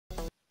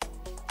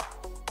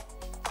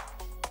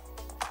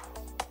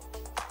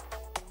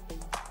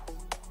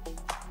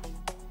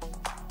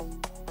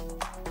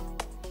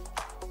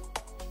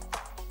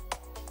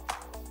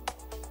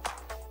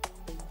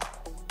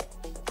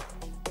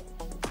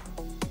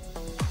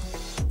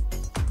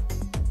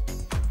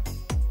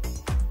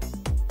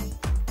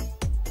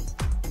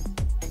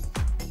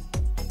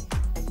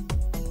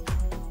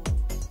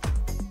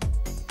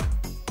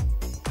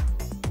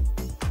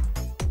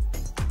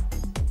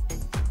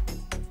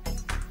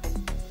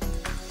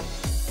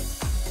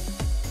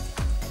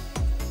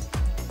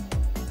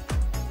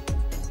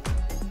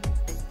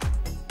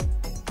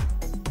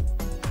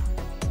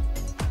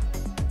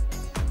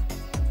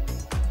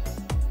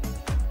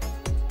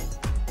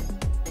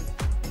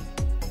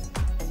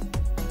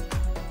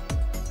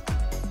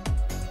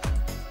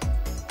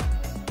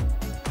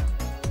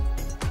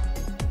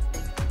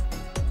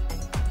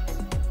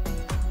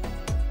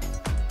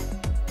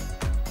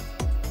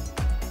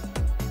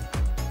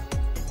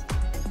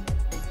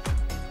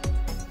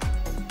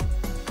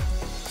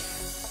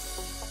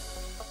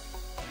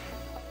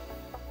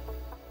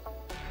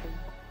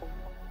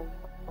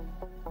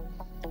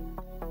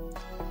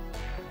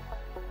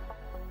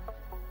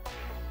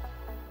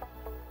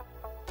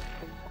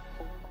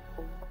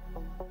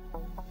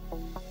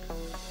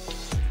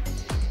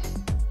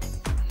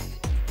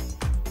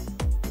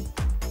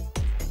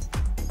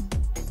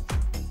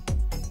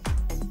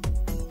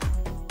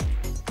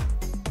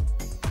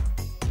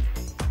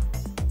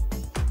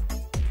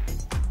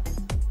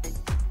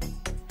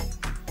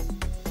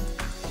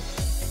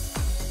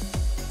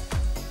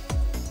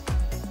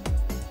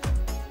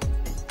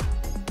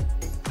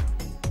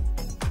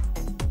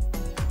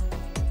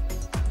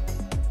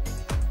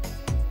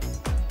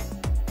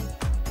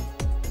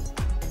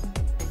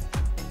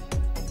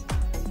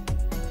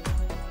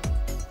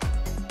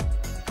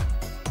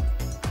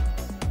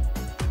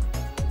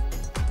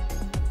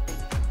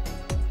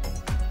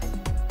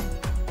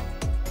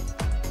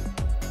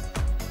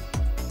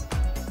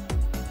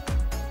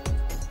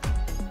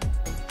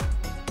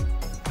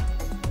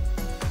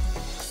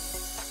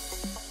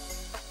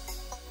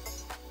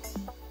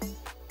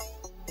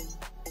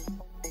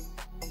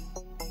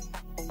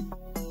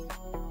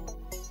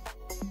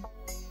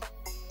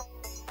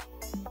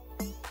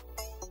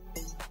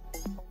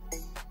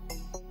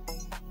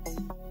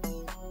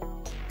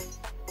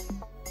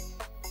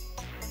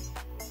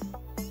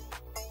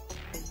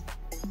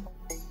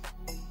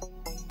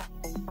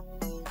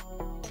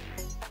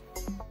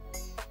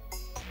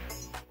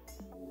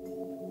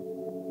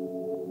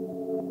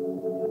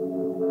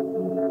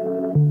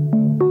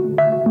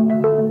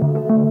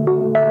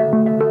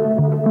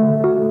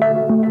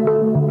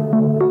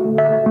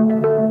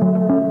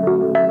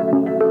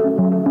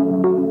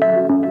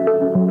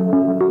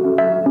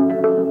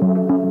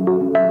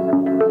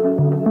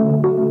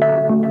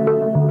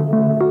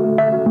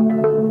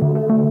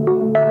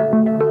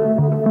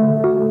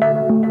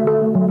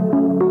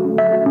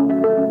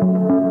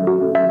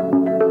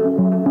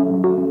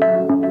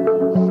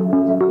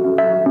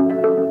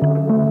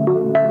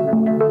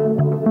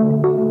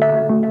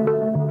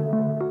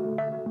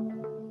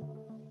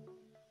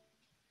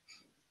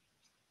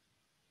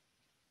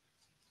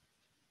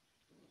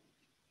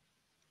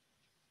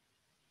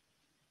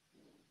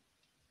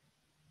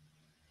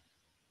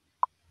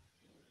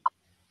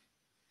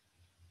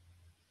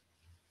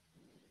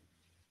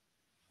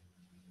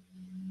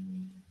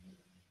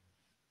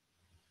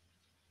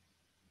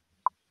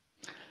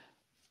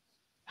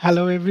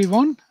Hello,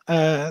 everyone.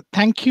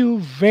 Thank you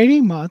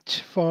very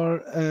much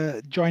for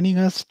joining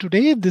us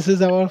today. This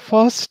is our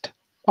first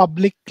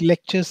public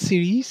lecture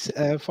series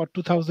for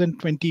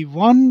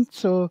 2021.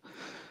 So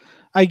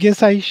I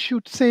guess I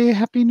should say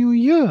Happy New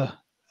Year.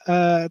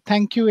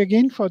 Thank you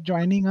again for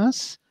joining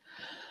us.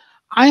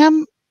 I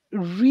am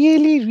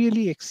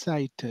really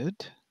excited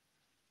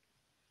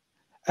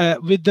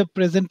with the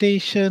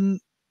presentation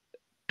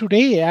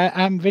today.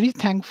 I'm very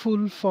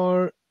thankful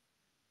for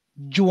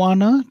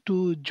Joanna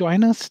to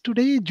join us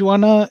today.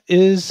 Joanna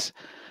is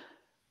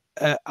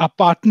a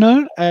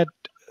partner at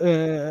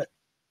uh,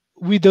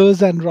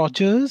 Withers and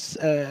Rogers.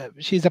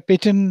 She's a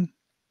patent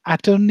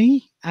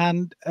attorney,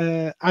 and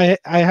I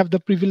have the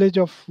privilege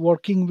of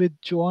working with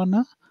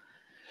Joanna.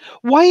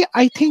 Why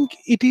I think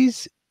it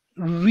is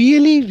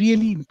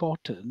really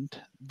important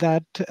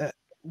that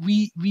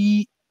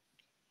we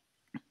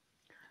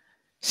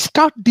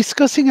start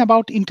discussing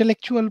about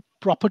intellectual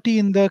property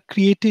in the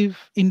creative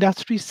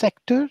industry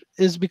sector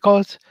is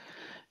because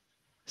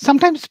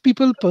sometimes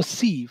people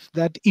perceive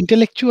that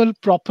intellectual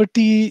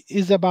property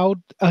is about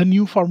a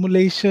new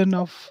formulation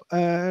of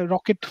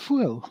rocket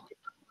fuel.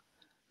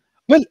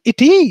 Well,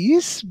 it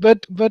is,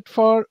 but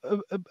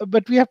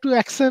we have to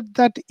accept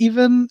that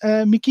even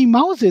Mickey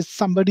Mouse is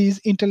somebody's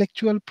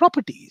intellectual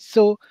property.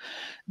 So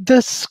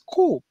the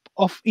scope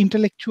of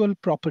intellectual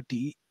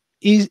property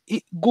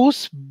it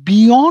goes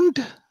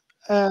beyond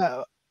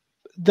uh,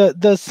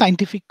 the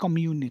scientific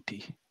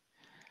community,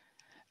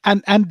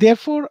 and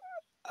therefore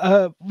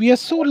we are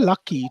so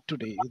lucky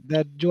today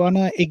that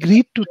Joanna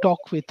agreed to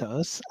talk with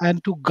us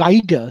and to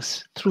guide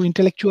us through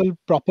intellectual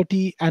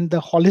property and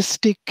the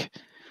holistic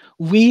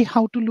way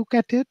how to look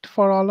at it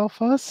for all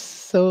of us.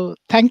 So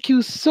thank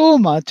you so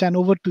much, and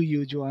over to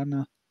you,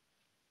 Joanna.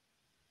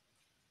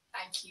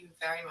 Thank you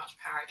very much,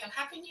 Parik, and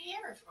Happy New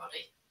Year,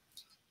 everybody.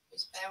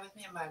 Just bear with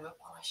me a moment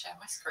while I share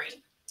my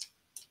screen.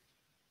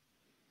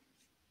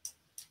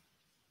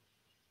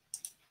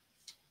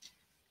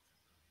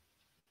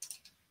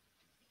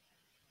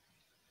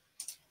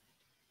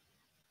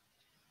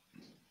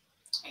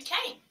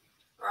 Okay,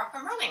 we're up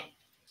and running.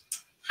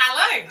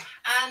 Hello,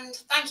 and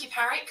thank you,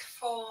 Parik,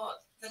 for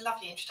the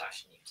lovely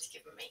introduction you've just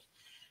given me.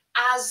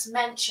 As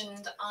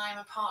mentioned, I'm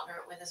a partner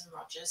at Withers and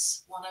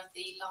Rogers, one of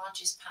the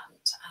largest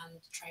patent and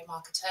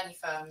trademark attorney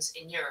firms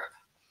in Europe.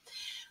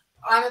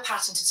 I'm a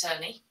patent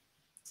attorney,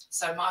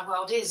 so my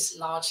world is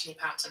largely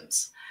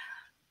patents,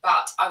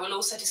 but I will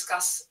also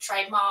discuss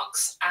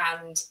trademarks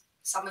and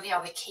some of the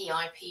other key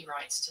IP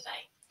rights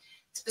today,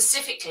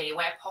 specifically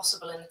where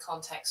possible in the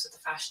context of the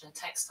fashion and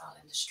textile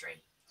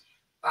industry.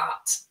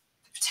 But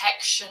the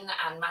protection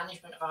and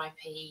management of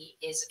IP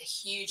is a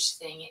huge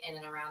thing in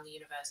and around the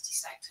university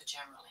sector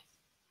generally.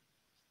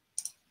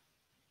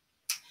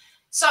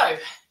 So,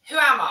 who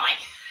am I?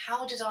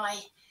 How did I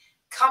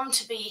come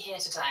to be here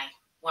today?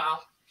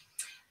 Well,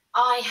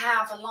 I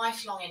have a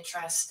lifelong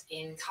interest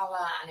in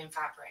colour and in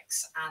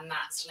fabrics, and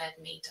that's led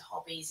me to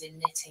hobbies in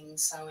knitting,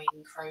 sewing,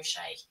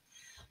 crochet.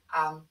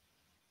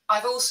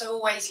 I've also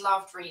always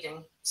loved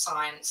reading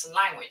science and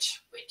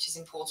language, which is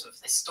important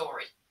for this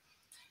story.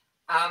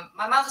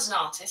 My mother's an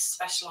artist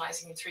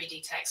specialising in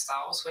 3D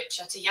textiles, which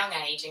at a young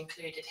age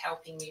included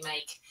helping me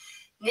make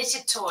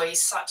knitted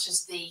toys such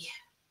as the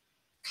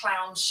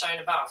clowns shown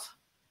above.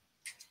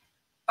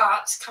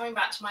 But coming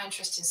back to my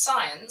interest in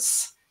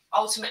science,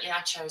 ultimately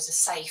I chose a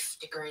safe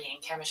degree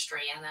in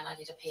chemistry, and then I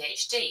did a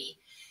PhD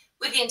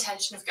with the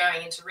intention of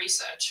going into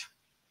research.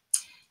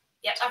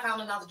 Yet I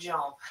found another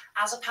job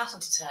as a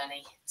patent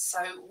attorney. So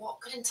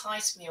what could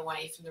entice me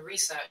away from the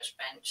research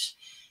bench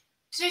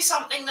to do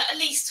something that at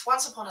least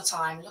once upon a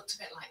time looked a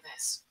bit like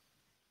this?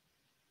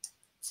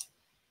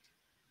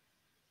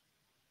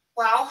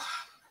 Well,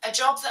 a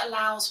job that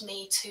allows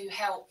me to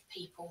help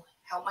people,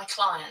 help my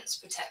clients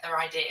protect their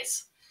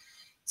ideas.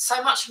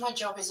 So much of my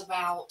job is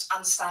about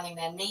understanding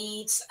their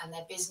needs and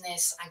their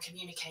business and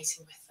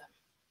communicating with them.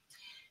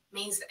 It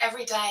means that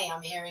every day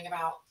I'm hearing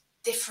about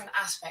different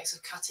aspects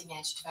of cutting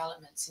edge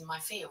developments in my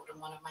field,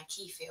 and one of my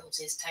key fields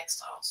is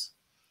textiles.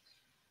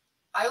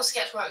 I also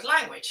get to work with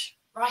language.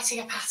 Writing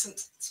a patent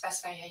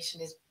specification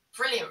is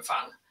brilliant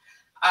fun,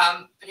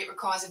 but it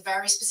requires a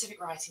very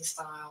specific writing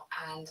style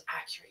and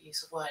accurate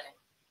use of wording.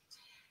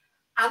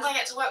 And I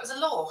get to work with the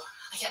law.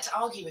 I get to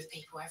argue with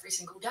people every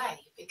single day,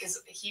 because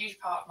a huge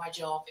part of my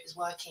job is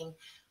working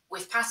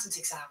with patent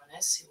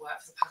examiners who work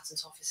for the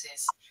patent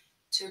offices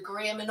to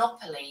agree a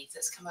monopoly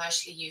that's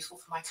commercially useful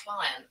for my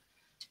client,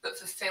 but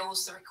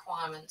fulfills the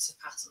requirements of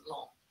patent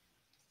law.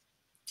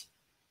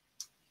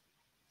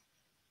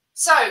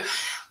 So,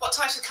 what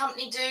types of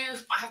company do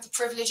I have the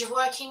privilege of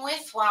working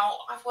with?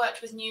 Well, I've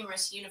worked with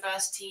numerous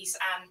universities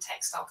and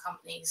textile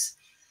companies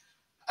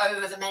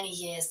over the many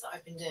years that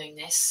I've been doing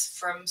this,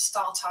 from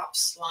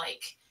startups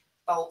like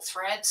Bolt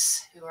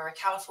Threads, who are a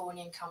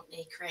Californian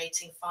company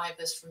creating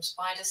fibers from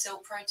spider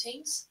silk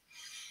proteins,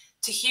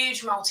 to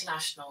huge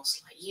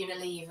multinationals like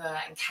Unilever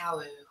and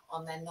Kao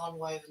on their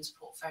non-wovens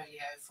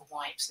portfolio for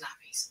wipes,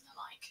 nappies and the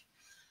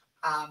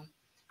like.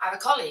 I have a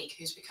colleague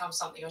who's become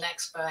something of an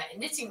expert in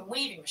knitting and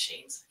weaving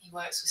machines. He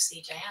works with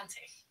CJ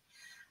Antic.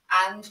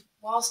 And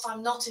whilst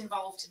I'm not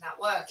involved in that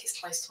work, it's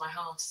close to my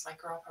heart as I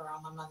grew up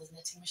around my mother's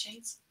knitting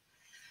machines.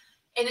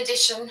 In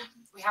addition,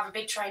 we have a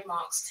big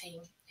trademarks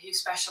team who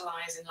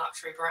specialise in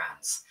luxury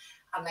brands,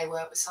 and they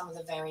work with some of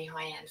the very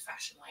high-end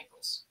fashion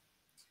labels.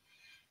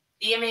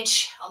 The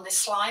image on this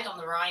slide on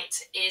the right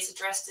is a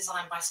dress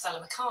designed by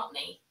Stella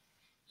McCartney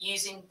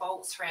using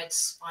bolt thread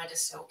spider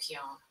silk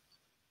yarn.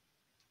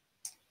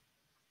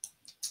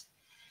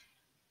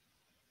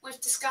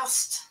 We've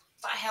discussed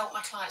that I help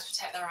my clients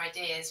protect their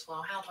ideas.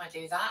 Well, how do I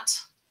do that?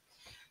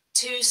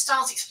 To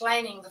start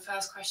explaining, the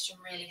first question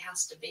really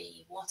has to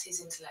be, what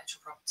is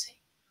intellectual property?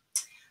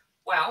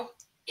 Well,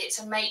 it's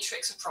a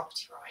matrix of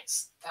property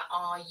rights that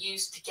are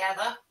used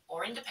together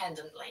or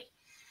independently.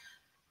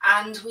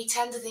 And we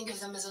tend to think of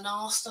them as an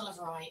arsenal of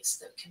rights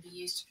that can be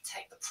used to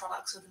protect the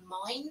products of the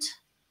mind.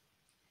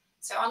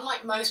 So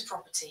unlike most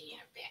property,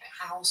 be it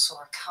a house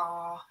or a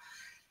car,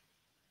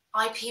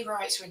 IP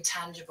rights are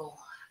intangible,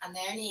 and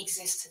they only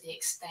exist to the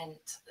extent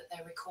that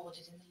they're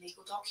recorded in the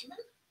legal document.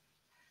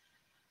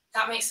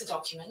 That makes the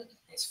document,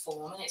 its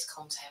form and its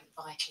content,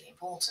 vitally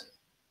important.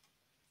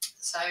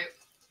 So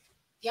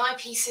the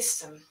IP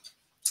system,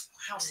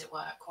 how does it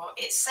work? Well,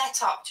 it's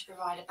set up to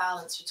provide a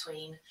balance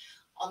between,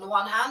 on the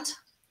one hand,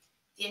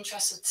 the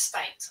interests of the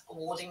state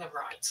awarding the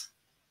right,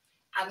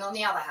 and on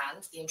the other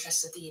hand, the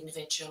interests of the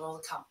individual or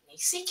the company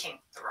seeking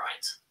the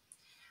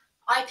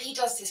right. IP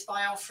does this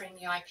by offering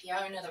the IP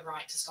owner the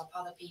right to stop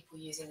other people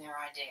using their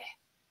idea.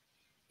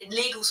 In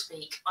legal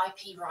speak,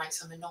 IP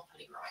rights are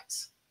monopoly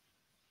rights.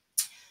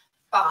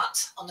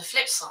 But on the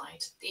flip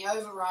side, the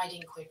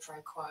overriding quid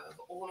pro quo of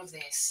all of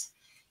this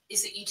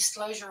is that you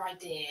disclose your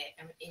idea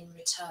in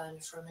return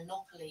for a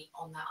monopoly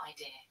on that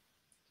idea.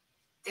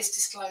 This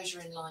disclosure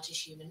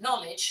enlarges human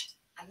knowledge,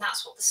 and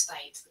that's what the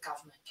state, the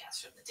government,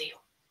 gets from the deal.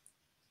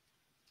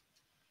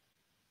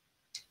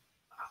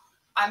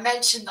 I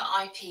mentioned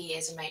that IP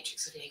is a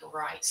matrix of legal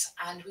rights,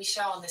 and we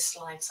show on this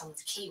slide some of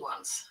the key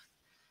ones.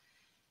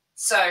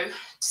 So, to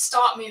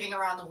start moving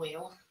around the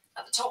wheel,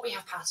 at the top we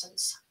have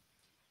patents,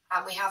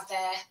 and we have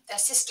their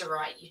sister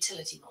right,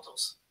 utility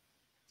models.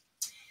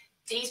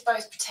 These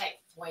both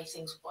protect the way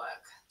things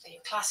work. They're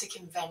your classic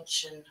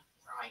invention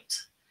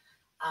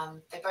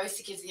right. They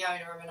both give the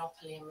owner a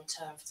monopoly in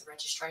return for the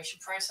registration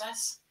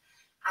process.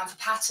 And for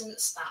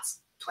patents,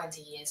 that's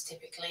 20 years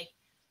typically.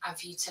 And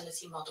for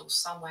utility models,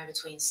 somewhere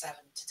between 7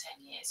 to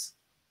 10 years.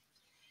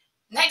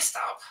 Next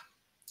up,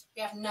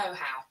 we have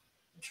know-how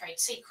and trade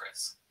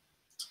secrets.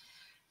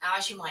 Now,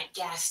 as you might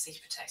guess, these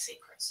protect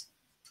secrets.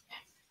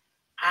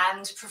 Yeah.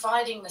 And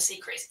providing the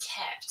secret is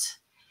kept,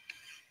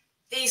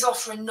 these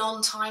offer a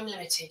non-time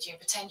limited,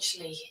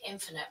 potentially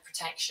infinite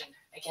protection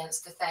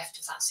against the theft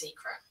of that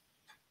secret.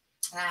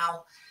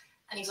 Now,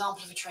 an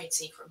example of a trade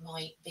secret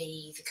might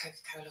be the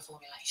Coca-Cola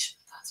formulation.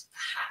 That's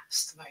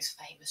perhaps the most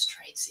famous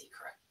trade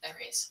secret there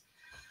is.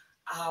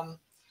 But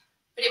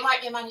it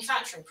might be a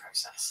manufacturing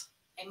process.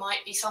 It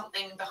might be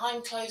something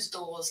behind closed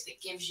doors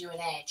that gives you an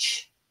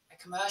edge, a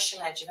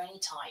commercial edge of any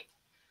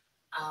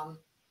type.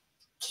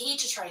 Key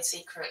to trade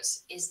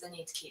secrets is the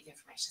need to keep the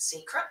information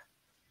secret.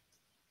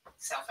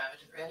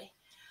 Self-evident, really.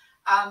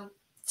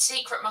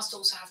 Secret must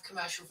also have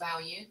commercial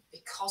value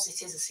because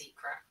it is a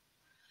secret.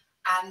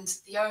 And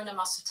the owner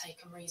must have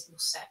taken reasonable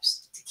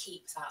steps to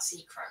keep that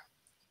secret,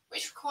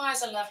 which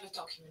requires a level of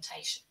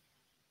documentation.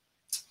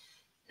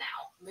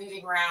 Now,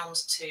 moving around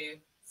to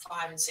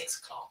 5 and 6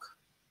 o'clock,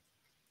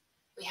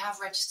 we have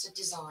registered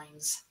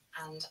designs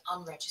and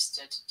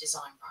unregistered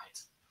design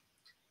right.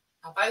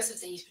 Now, both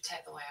of these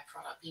protect the way a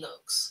product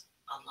looks,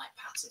 unlike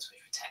patents which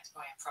protect the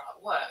way a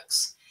product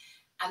works.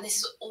 And this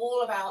is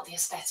all about the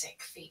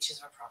aesthetic features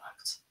of a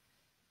product.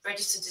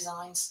 Registered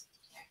designs,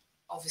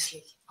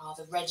 obviously, are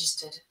the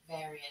registered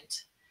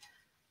variant,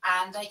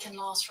 and they can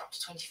last for up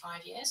to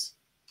 25 years.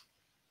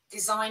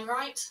 Design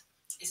right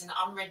is an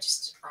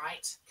unregistered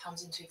right,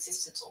 comes into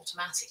existence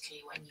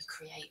automatically when you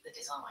create the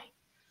design,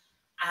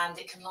 and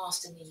it can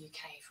last in the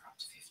UK for up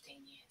to 15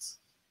 years.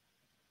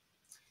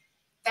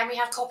 Then we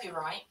have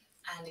copyright,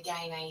 and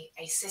again,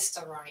 a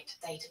sister right,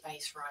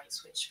 database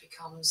rights, which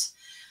becomes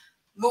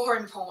more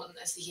important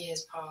as the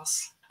years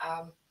pass.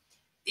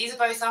 These are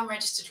both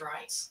unregistered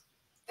rights.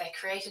 They're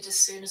created as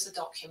soon as the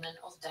document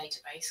or the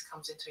database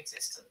comes into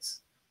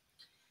existence.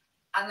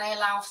 And they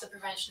allow for the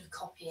prevention of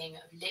copying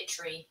of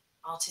literary,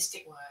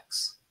 artistic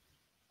works,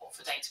 or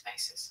for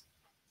databases.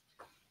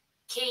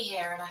 Key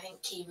here, and I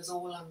think key with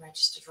all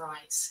unregistered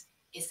rights,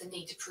 is the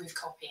need to prove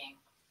copying.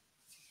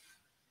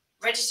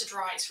 Registered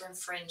rights are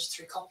infringed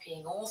through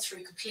copying or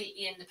through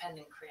completely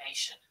independent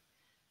creation.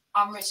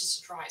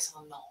 Unregistered rights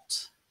are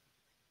not.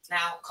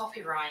 Now,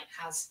 copyright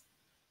has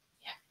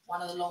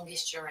one of the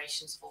longest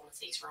durations of all of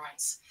these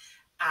rights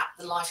at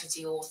the life of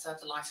the author,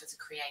 the life of the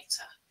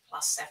creator,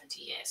 plus 70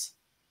 years.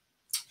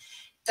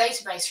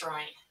 Database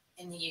right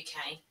in the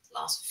UK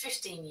lasts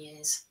 15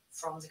 years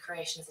from the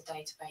creation of the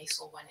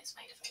database or when it's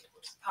made available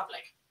to the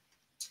public.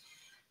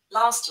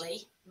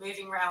 Lastly,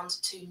 moving around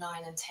to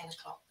 9 and 10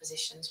 o'clock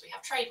positions, we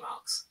have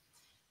trademarks.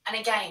 And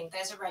again,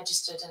 there's a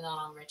registered and an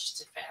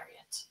unregistered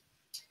variant.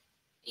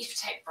 These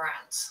protect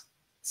brands.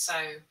 So,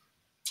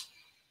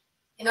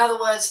 in other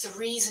words, the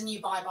reason you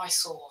buy by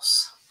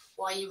source,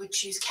 why you would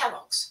choose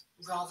Kellogg's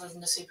rather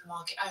than a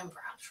supermarket own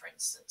brand, for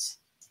instance.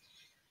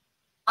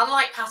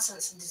 Unlike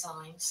patents and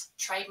designs,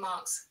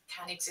 trademarks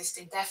can exist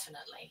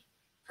indefinitely,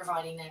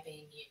 providing they're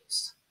being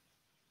used.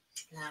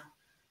 Now,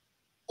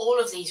 all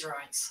of these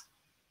rights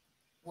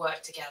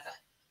work together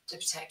to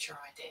protect your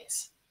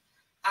ideas.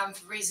 And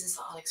for reasons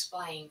that I'll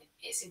explain,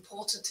 it's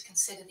important to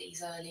consider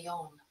these early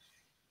on,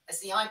 as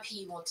the IP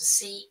you want to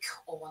seek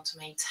or want to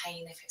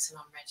maintain if it's an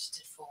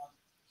unregistered form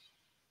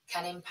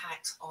can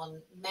impact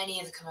on many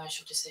of the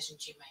commercial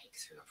decisions you make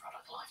through a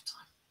product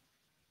lifetime.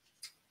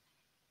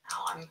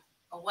 Now, I'm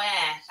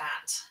aware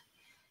that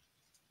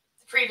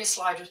the previous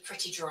slide was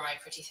pretty dry,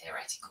 pretty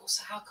theoretical,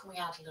 so how can we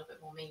add a little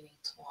bit more meaning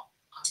to what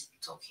I'm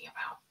talking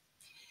about?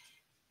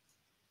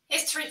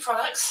 Here's 3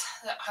 products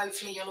that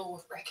hopefully you'll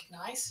all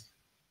recognise.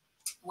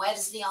 Where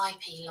does the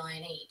IP lie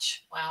in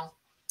each? Well,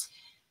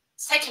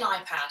 let's take an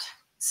iPad.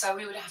 So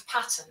we would have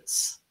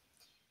patents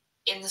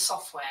in the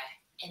software,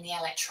 in the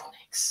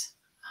electronics,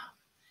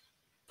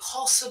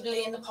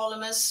 possibly in the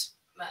polymers,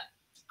 but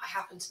I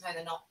happen to know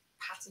they're not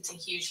patenting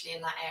hugely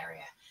in that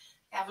area.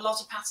 They have a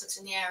lot of patents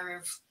in the area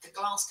of the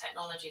glass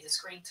technology, the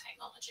screen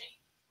technology.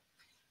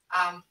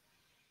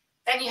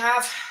 Then you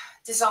have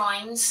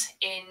designs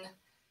in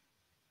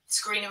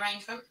screen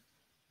arrangement,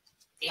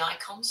 the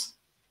icons,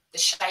 the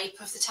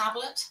shape of the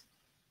tablet,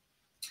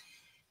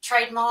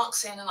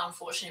 trademarks in, and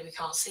unfortunately we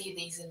can't see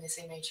these in this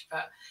image,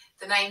 but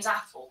the name's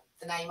Apple,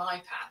 the name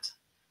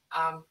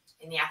iPad,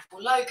 in the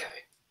Apple logo,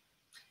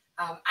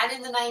 and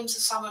in the names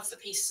of some of the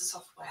pieces of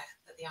software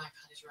that the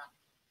iPad is run.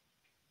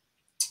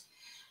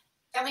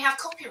 Then we have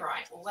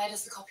copyright. Well, where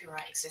does the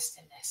copyright exist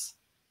in this?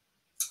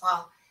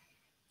 Well,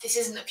 this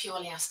isn't a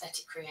purely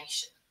aesthetic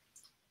creation,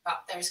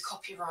 but there is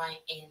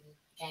copyright in,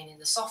 again, in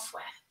the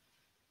software,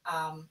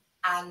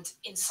 and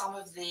in some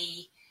of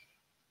the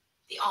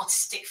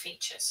artistic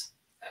features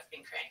that have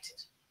been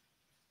created.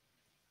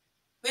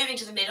 Moving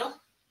to the middle,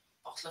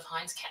 bottle of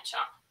Heinz ketchup.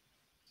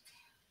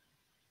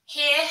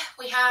 Here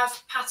we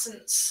have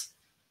patents,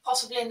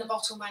 possibly in the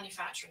bottle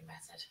manufacturing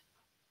method,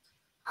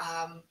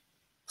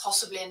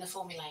 possibly in the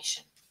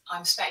formulation.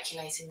 I'm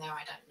speculating there,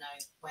 I don't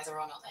know whether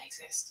or not they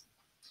exist.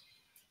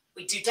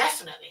 We do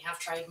definitely have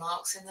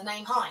trademarks in the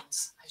name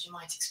Heinz, as you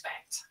might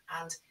expect,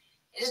 and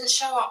it doesn't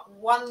show up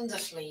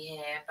wonderfully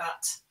here,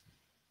 but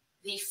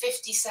the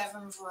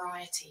 57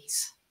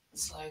 varieties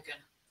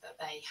slogan that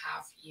they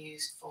have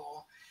used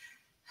for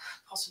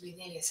possibly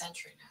nearly a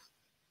century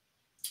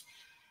now.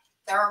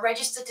 There are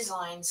registered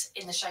designs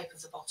in the shape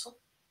of the bottle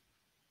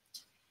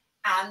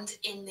and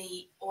in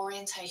the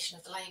orientation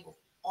of the label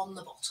on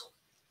the bottle.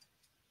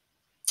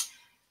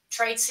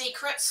 Trade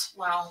secrets,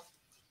 well,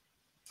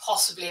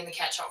 possibly in the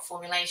ketchup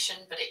formulation,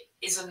 but it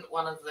isn't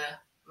one of the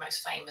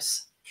most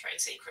famous trade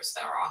secrets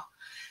there are.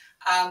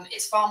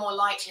 It's far more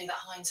likely that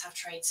Heinz have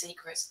trade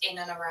secrets in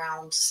and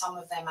around some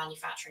of their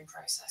manufacturing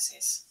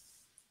processes.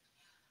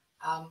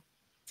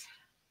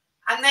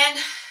 And then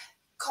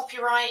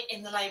copyright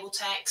in the label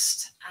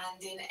text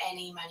and in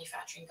any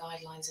manufacturing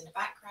guidelines in the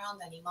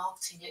background, any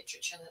marketing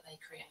literature that they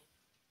create.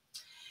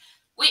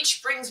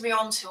 Which brings me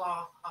on to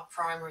our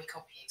primary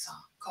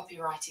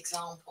copyright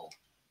example.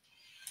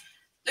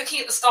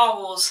 Looking at the Star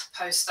Wars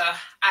poster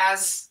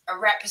as a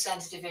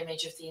representative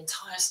image of the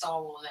entire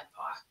Star Wars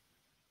empire,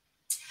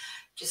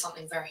 which is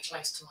something very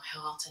close to my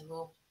heart, and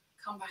we'll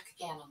come back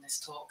again on this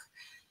talk.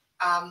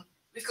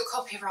 We've got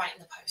copyright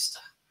in the poster.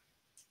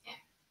 Yeah,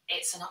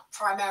 it's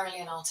primarily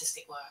an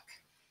artistic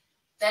work.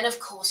 Then, of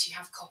course, you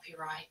have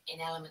copyright in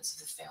elements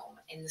of the film,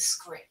 in the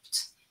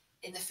script,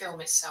 in the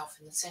film itself,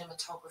 in the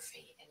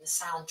cinematography, in the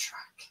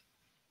soundtrack.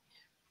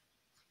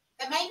 Yeah.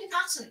 There may be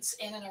patents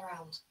in and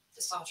around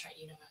the Star Trek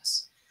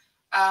universe.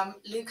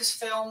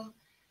 Lucasfilm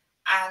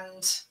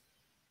and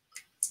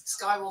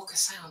Skywalker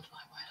Sound, my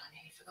word, I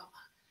nearly forgot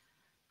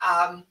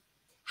that,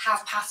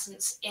 have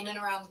patents in and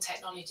around the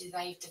technology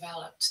they've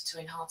developed to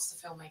enhance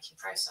the filmmaking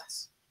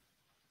process.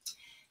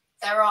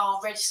 There are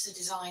registered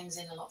designs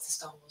in a lot of the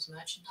Star Wars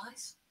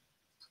merchandise,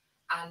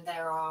 and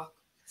there are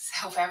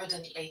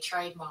self-evidently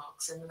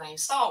trademarks in the name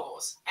Star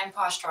Wars,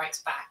 Empire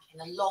Strikes Back,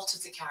 in a lot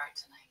of the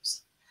character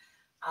names.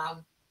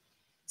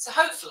 So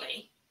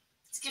hopefully,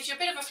 this gives you a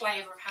bit of a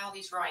flavour of how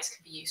these rights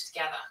can be used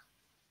together.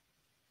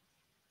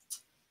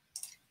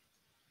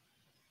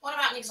 What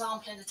about an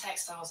example in the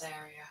textiles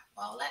area?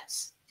 Well,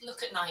 let's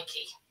look at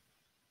Nike.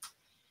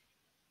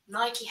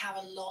 Nike have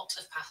a lot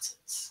of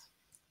patents.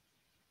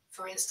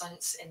 For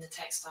instance, in the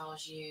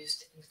textiles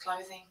used in the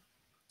clothing,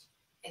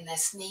 in their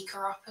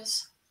sneaker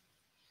uppers.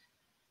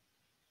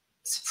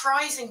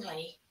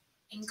 Surprisingly,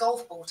 in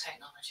golf ball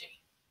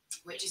technology,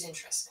 which is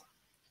interesting.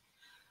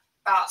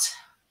 But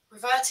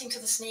reverting to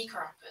the sneaker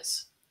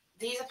uppers,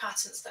 these are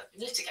patents that have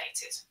been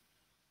litigated.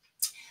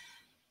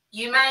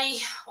 You may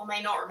or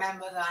may not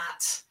remember that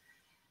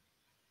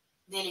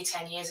nearly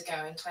 10 years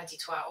ago in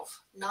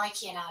 2012,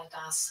 Nike and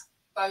Adidas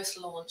both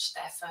launched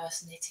their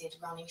first knitted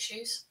running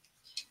shoes.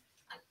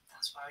 And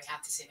that's why we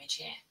have this image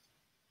here.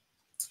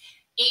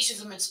 Each of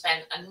them had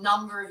spent a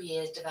number of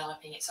years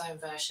developing its own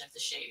version of the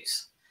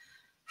shoes.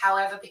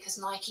 However, because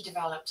Nike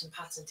developed and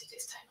patented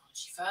its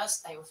technology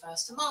first, they were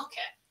first to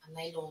market, and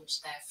they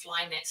launched their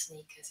Flyknit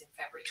sneakers in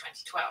February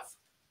 2012.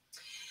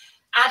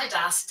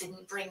 Adidas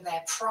didn't bring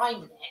their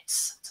Prime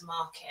knits to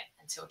market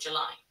until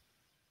July.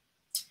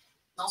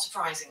 Not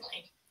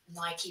surprisingly,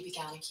 Nike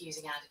began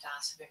accusing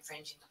Adidas of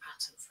infringing the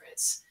patent for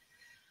its,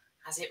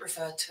 as it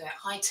referred to it,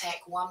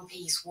 high-tech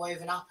one-piece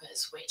woven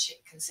uppers, which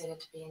it considered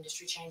to be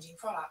industry-changing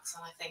products,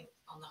 and I think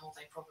on the whole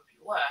they probably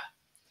were.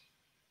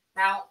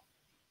 Now,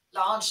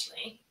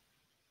 largely,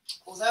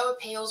 although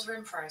appeals were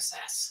in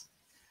process,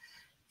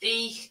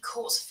 the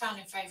courts have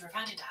found in favour of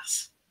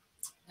Adidas.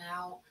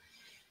 Now,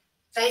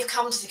 they've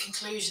come to the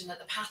conclusion that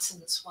the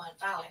patents weren't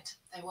valid.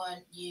 They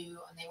weren't new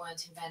and they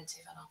weren't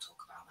inventive, and I'll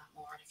talk about that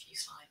more in a few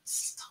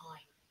slides'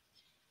 time.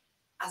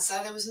 And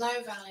so there was no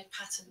valid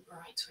patent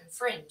right to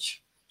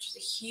infringe, which is a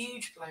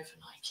huge blow for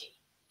Nike,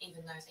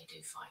 even though they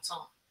do fight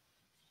on.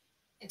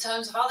 In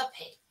terms of other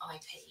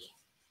IP,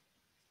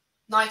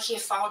 Nike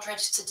have filed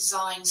registered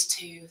designs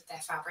to their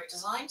fabric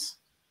designs,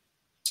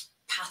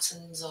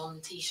 patterns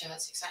on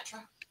t-shirts,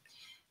 etc.,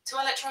 to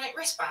electronic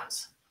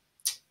wristbands,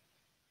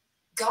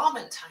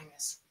 garment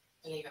hangers,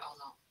 believe it or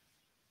not.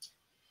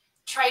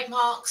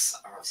 Trademarks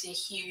are obviously a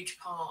huge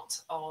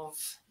part of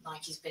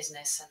Nike's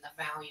business and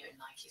the value in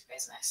Nike's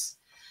business.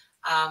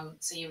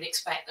 So you would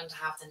expect them to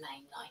have the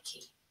name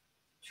Nike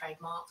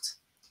trademarked.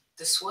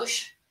 The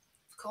swoosh,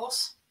 of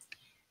course,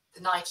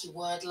 the Nike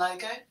word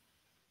logo.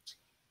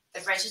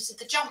 They've registered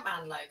the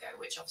Jumpman logo,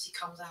 which obviously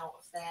comes out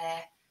of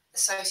their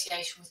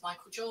association with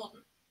Michael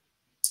Jordan.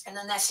 And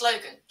then their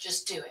slogan,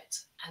 just do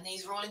it. And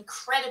these are all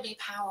incredibly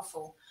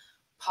powerful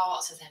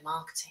parts of their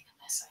marketing and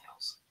their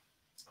sales.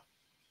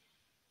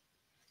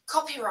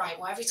 Copyright,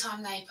 well, every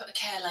time they put a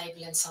care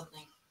label in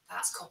something,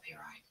 that's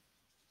copyright.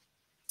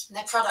 And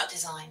their product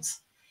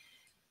designs,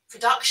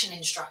 production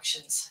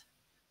instructions,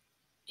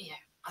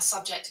 are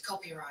subject to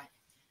copyright,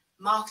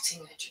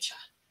 marketing literature.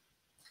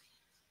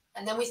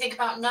 And then we think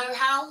about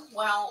know-how.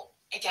 Well,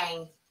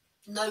 again,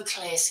 no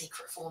clear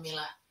secret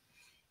formula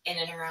in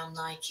and around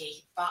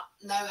Nike, but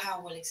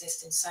know-how will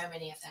exist in so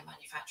many of their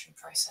manufacturing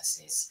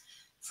processes,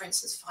 for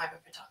instance, fiber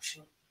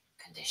production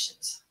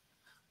conditions.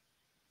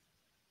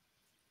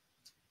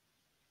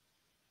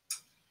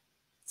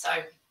 So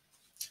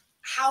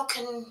how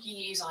can you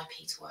use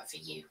IP to work for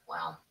you?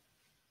 Well,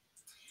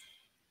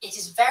 it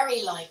is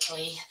very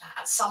likely that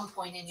at some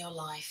point in your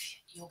life,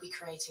 you'll be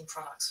creating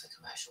products for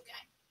commercial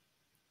gain.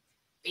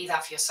 Be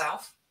that for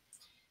yourself,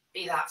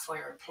 be that for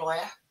your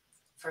employer,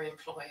 for your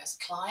employer's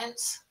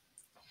clients.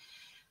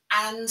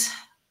 And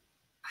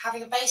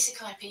having a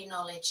basic IP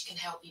knowledge can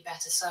help you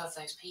better serve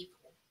those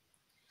people.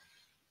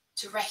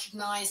 To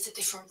recognise that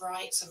different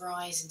rights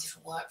arise in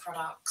different work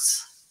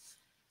products,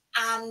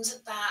 and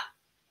that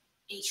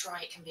each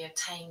right can be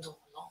obtained or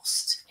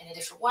lost in a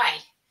different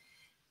way.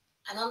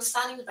 And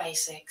understanding the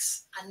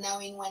basics and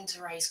knowing when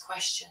to raise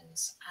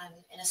questions, and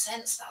in a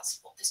sense that's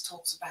what this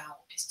talk's about,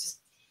 is just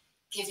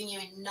giving you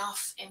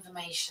enough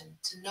information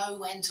to know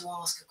when to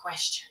ask a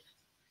question,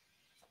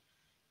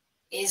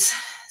 is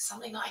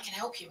something that I can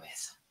help you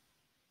with.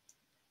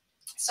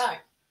 So,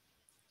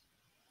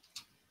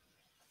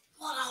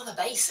 what are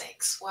the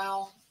basics?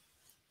 Well,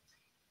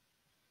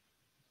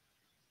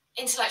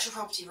 intellectual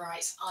property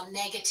rights are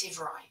negative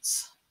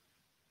rights.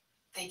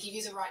 They give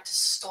you the right to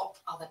stop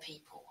other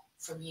people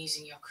from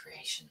using your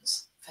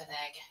creations for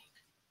their gain.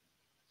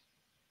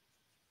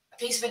 A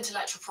piece of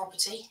intellectual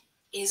property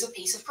is a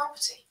piece of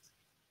property.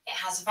 It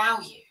has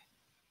value,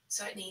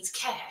 so it needs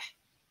care.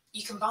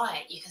 You can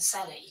buy it, you can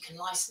sell it, you can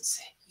license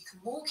it, you can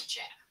mortgage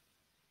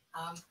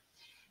it.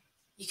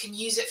 You can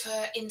use it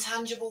for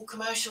intangible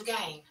commercial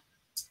gain,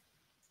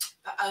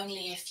 but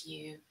only if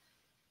you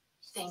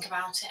think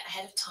about it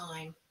ahead of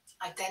time,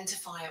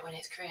 identify it when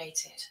it's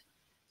created,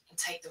 and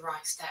take the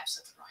right steps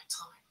at the right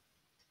time.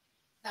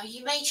 Now,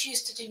 you may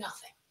choose to do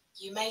nothing.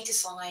 You may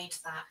decide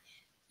that,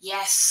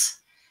 yes,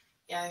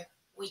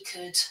 we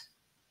could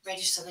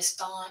register this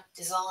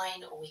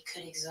design, or we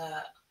could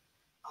exert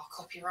our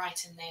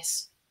copyright in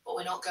this, but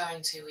we're not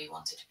going to. We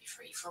want it to be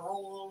free for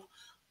all,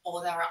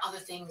 or there are other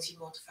things you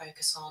want to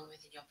focus on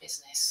within your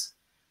business.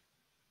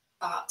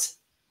 But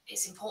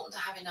it's important to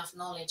have enough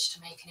knowledge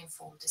to make an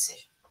informed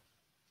decision.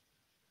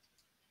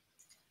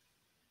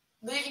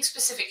 Moving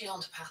specifically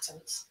onto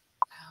patents,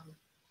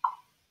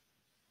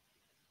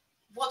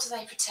 what do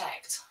they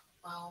protect?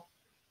 Well,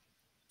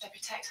 they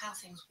protect how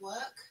things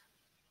work,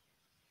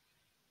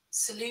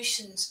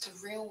 solutions to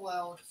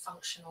real-world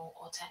functional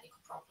or technical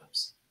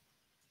problems.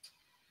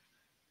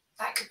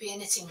 That could be a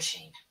knitting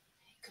machine,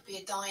 it could be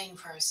a dyeing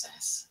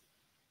process,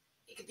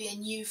 it could be a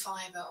new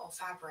fibre or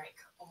fabric,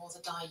 or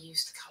the dye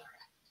used to colour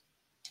it.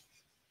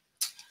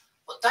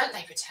 What don't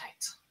they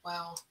protect?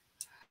 Well,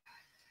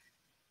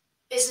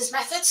 business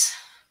methods,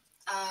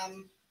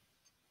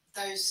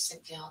 those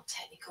simply aren't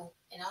technical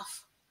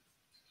enough.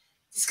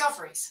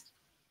 Discoveries,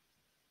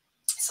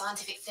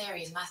 scientific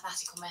theories,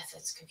 mathematical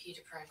methods,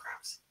 computer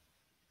programs.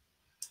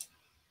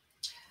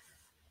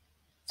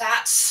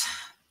 That's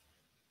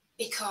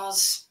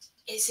because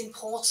it's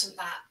important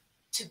that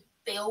to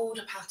build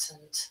a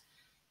patent,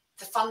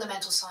 the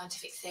fundamental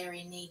scientific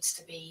theory needs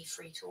to be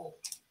free to all.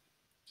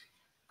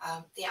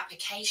 The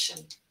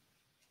application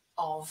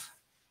of,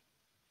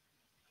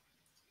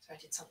 sorry,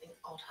 did something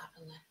odd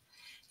happen there?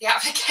 The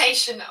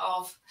application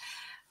of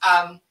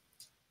a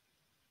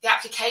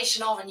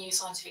new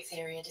scientific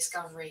theory, a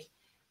discovery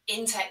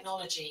in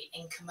technology,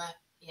 in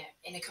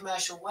a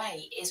commercial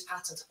way, is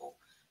patentable.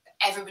 But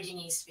everybody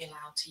needs to be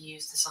allowed to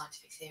use the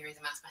scientific theory,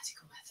 the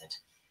mathematical method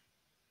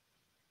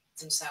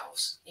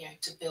themselves,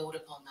 to build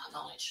upon that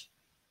knowledge.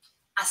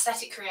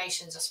 Aesthetic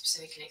creations are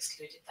specifically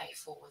excluded. They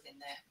fall within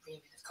the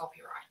remit of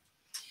copyright.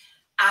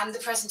 And the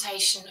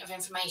presentation of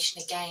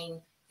information,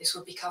 again, this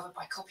would be covered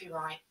by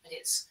copyright, but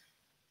it's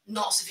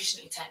not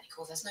sufficiently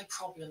technical. There's no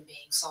problem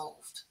being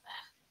solved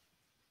there.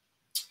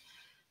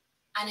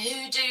 And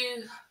who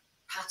do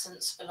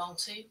patents belong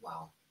to?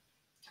 Well,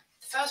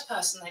 the first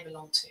person they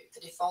belong to, the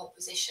default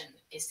position,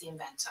 is the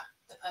inventor,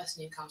 the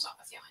person who comes up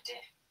with the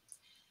idea.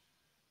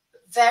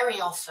 But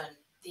very often,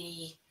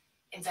 the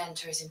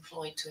inventor is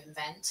employed to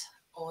invent,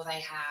 or they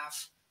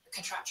have a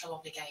contractual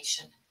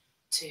obligation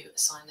to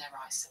assign their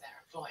rights to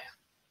their employer,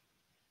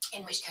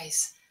 in which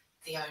case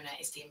the owner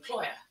is the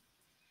employer.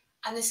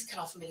 And this can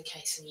often be the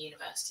case in a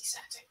university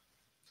setting.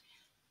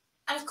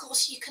 And of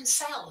course, you can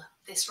sell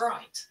this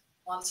right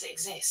once it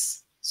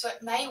exists. So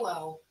it may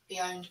well be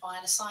owned by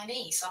an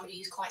assignee, somebody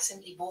who's quite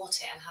simply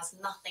bought it and has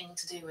nothing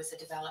to do with the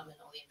development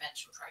or the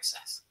invention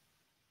process.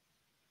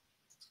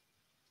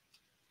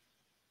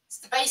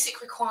 So the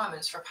basic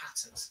requirements for a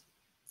patent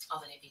are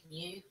that it be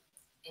new,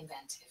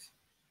 inventive,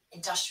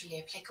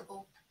 industrially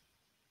applicable,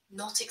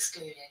 not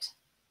excluded,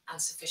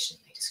 and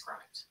sufficiently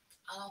described.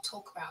 And I'll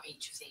talk about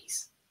each of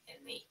these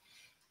in the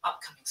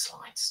upcoming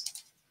slides.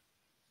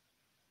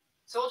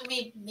 So what do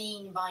we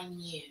mean by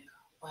new?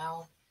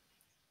 Well,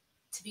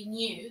 to be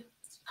new,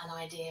 an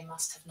idea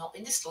must have not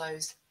been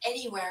disclosed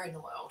anywhere in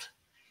the world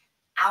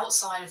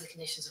outside of the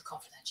conditions of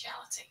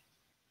confidentiality.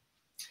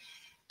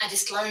 A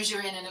disclosure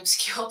in an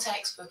obscure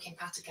textbook in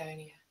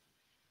Patagonia,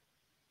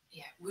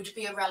 would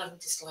be a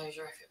relevant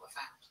disclosure if it were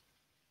found.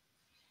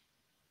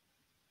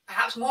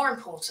 Perhaps more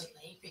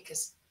importantly,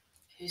 because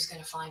who's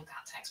going to find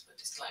that textbook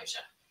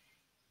disclosure,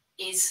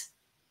 is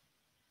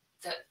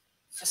that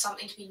for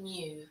something to be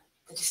new,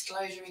 the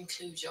disclosure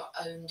includes your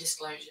own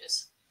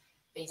disclosures,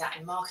 be that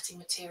in marketing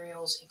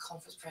materials, in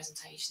conference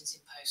presentations,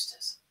 in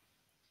posters.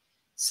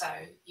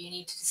 So you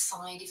need to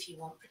decide if you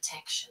want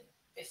protection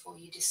before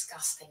you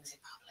discuss things in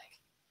public.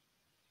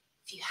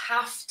 If you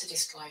have to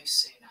disclose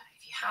sooner,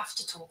 if you have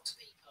to talk to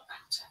people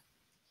about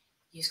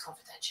it, use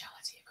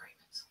confidentiality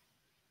agreements.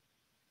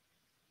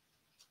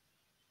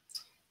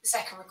 The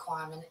second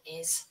requirement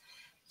is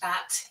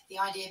that the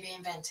idea be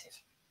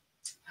inventive.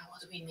 Now,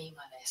 what do we mean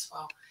by this?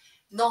 Well,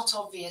 not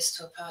obvious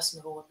to a person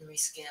of ordinary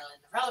skill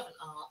in the relevant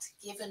art,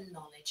 given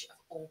knowledge of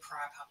all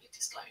prior public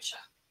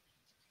disclosure.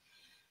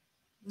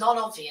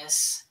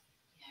 Non-obvious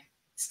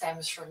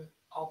stems from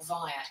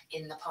obvia,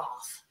 in the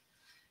path.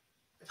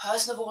 The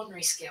person of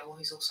ordinary skill,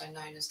 who's also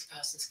known as the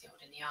person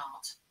skilled in the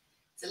art,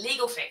 it's a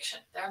legal fiction.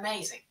 They're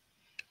amazing.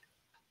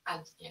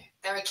 And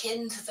they're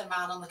akin to the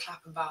man on the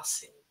Clapham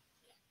bus in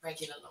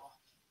regular law.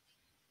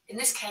 In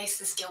this case,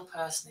 the skilled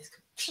person is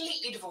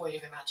completely devoid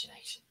of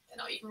imagination. They're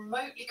not even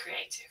remotely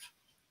creative.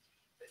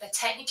 But they're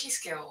technically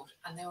skilled,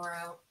 and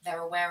they're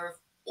aware of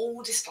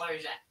all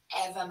disclosure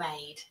ever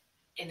made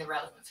in the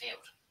relevant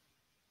field.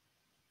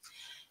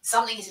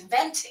 Something is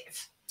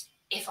inventive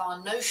if our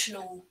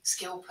notional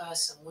skilled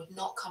person would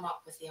not come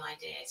up with the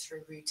idea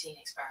through routine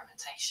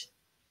experimentation,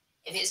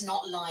 if it's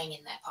not lying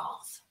in their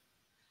path.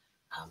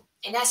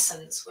 In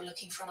essence, we're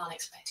looking for an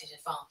unexpected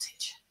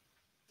advantage.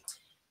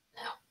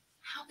 Now,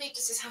 how big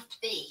does this have to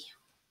be?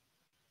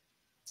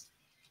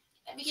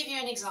 Let me give you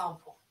an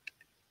example.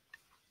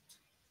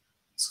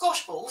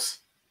 Squash balls,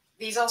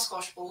 these are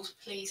squash balls,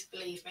 please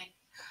believe me,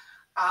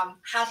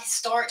 had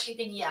historically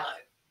been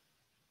yellow.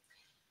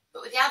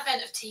 But with the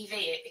advent of TV,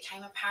 it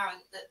became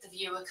apparent that the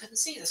viewer couldn't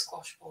see the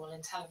squash ball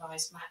in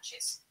televised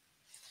matches.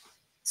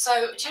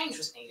 So a change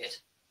was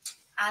needed,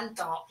 and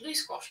dark blue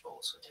squash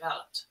balls were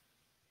developed.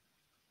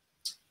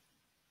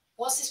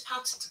 Was this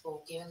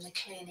patentable given the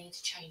clear need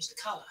to change the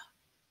colour?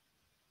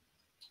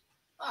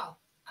 Well,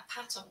 a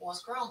patent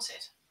was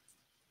granted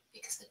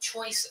because the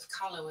choice of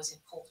colour was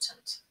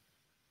important.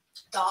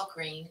 Dark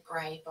green,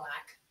 grey,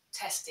 black,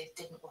 tested,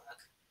 didn't work.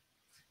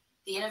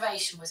 The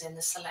innovation was in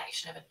the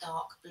selection of a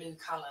dark blue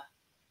colour,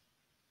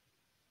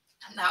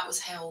 and that was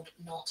held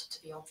not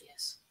to be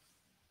obvious.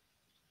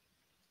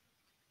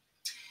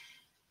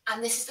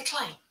 And this is the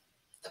claim,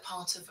 the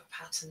part of a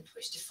patent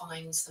which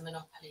defines the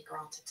monopoly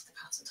granted to the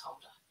patent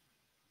holder.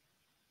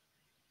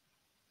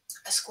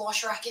 A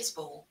squash racket's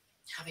ball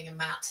having a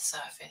matte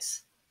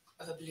surface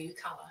of a blue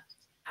colour,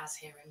 as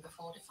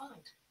hereinbefore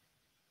defined.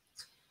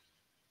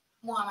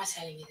 Why am I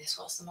telling you this?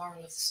 What's the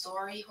moral of the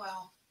story?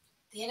 Well,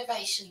 the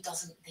innovation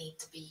doesn't need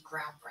to be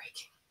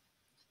groundbreaking.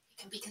 It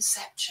can be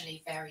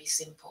conceptually very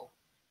simple.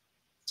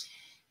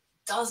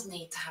 It does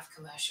need to have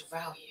commercial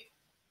value,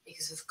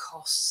 because of the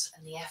costs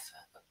and the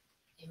effort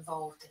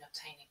involved in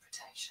obtaining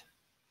protection.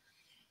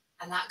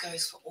 And that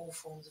goes for all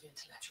forms of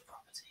intellectual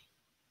property.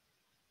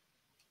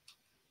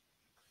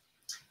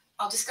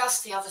 I'll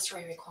discuss the other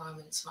three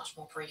requirements much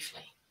more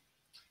briefly.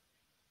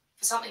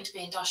 For something to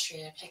be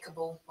industrially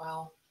applicable,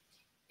 well,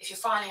 if you're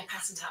filing a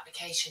patent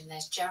application,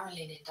 there's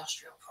generally an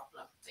industrial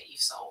problem that you've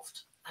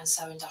solved, and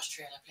so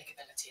industrial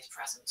applicability is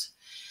present.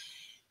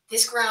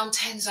 This ground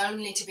tends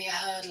only to be a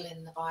hurdle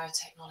in the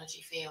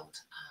biotechnology field,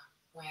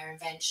 where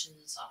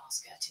inventions are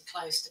skirting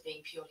close to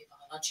being purely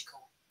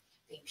biological,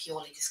 being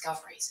purely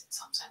discoveries in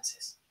some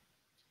senses.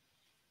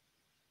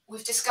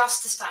 We've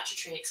discussed the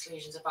statutory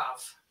exclusions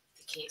above.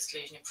 The key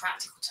exclusion in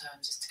practical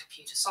terms is to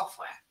computer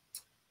software.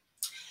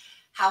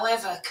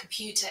 However,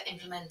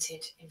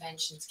 computer-implemented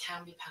inventions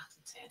can be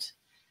patented,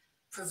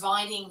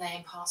 providing they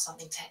impart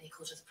something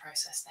technical to the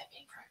process they're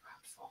being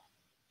programmed for.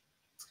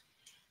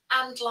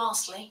 And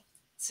lastly,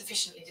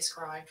 sufficiently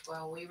described,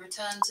 well, we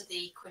return to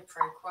the quid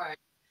pro quo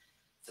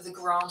for the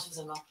grant of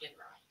the monopoly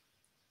right.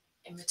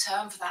 In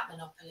return for that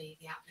monopoly,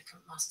 the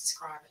applicant must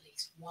describe at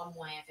least one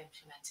way of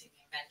implementing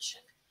the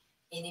invention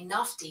in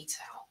enough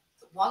detail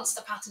that once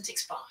the patent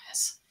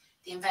expires,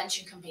 the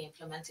invention can be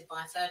implemented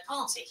by a third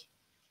party,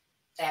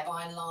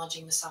 thereby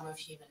enlarging the sum of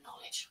human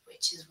knowledge,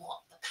 which is what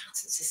the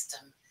patent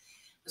system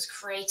was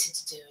created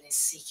to do and is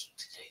seeking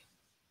to do.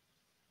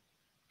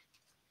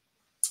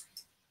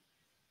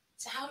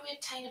 So how do we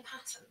obtain a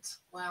patent?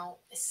 Well,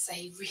 this is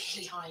a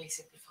really highly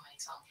simplified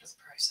example of the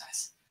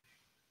process.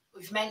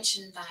 We've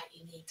mentioned that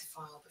you need to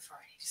file before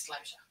any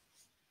disclosure.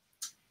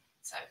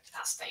 So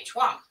that's stage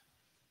one.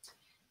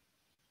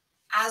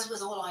 As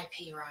with all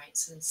IP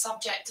rights and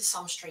subject to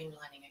some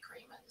streamlining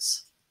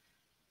agreements,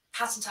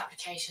 patent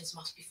applications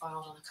must be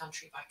filed on a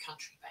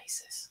country-by-country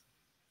basis.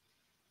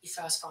 You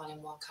first file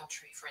in one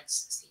country, for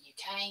instance, the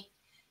UK,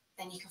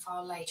 then you can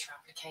file later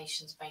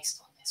applications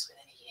based on this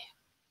within a year.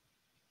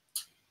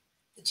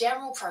 The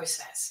general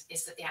process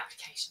is that the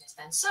application is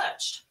then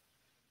searched.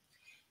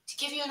 To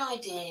give you an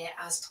idea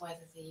as to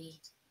whether the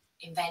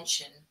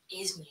invention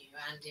is new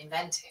and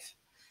inventive,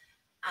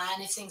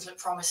 and if things look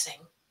promising,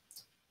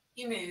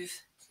 you move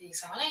to the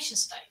examination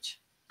stage.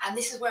 And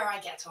this is where I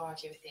get to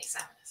argue with the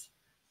examiners.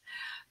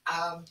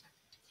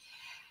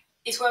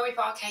 It's where we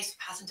put our case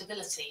for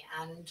patentability,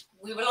 and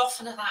we will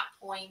often at that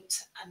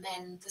point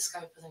amend the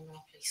scope of the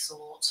monopoly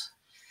sought,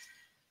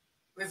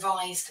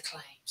 revise the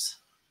claims,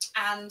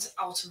 and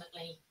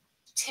ultimately,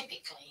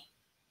 typically,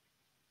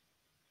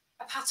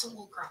 a patent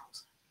will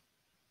grant.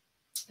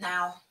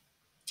 Now,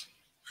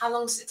 how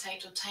long does it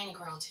take to obtain a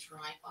granted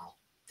right? Well,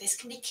 this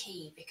can be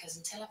key because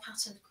until a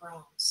patent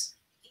grants,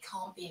 it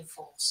can't be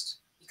enforced.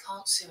 You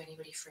can't sue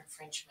anybody for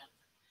infringement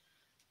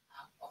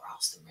or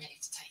ask them really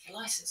to take a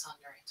license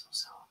under it or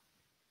so on.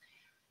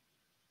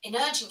 In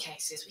urgent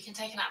cases, we can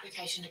take an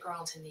application to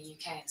grant in the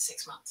UK in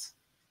 6 months.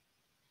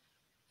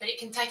 But it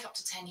can take up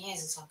to 10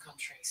 years in some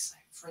countries. So,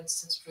 for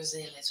instance,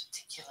 Brazil is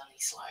particularly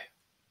slow.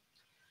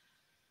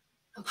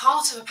 And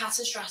part of a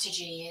patent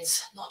strategy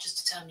is not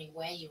just determining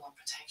where you want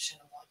protection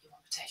and what you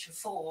want protection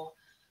for,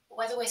 but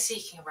whether we're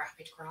seeking a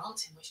rapid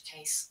grant, in which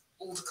case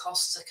all the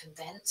costs are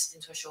condensed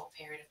into a short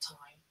period of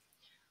time,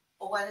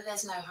 or whether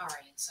there's no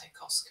hurry and so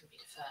costs can be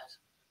deferred.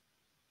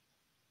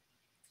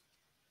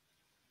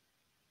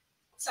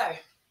 So,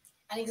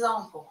 an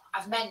example,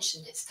 I've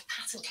mentioned it's the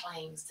patent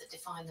claims that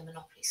define the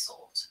monopoly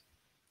sought.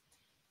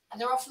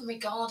 And they're often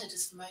regarded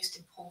as the most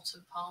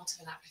important part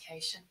of an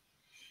application.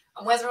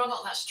 And whether or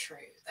not that's true,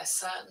 they're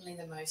certainly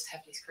the most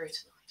heavily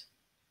scrutinised.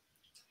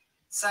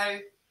 So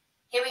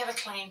here we have a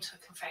claim to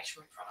a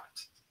confectionery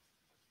product,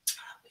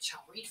 which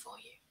I'll read for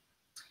you.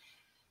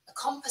 A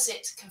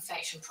composite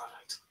confection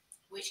product,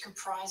 which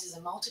comprises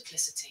a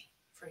multiplicity,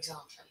 for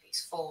example, at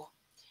least 4,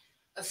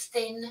 of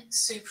thin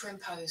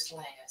superimposed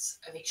layers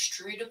of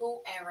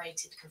extrudable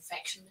aerated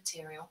confection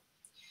material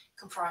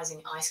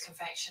comprising ice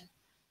confection,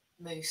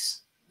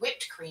 mousse,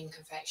 whipped cream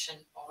confection,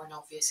 or an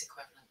obvious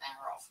equivalent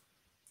thereof.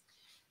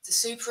 The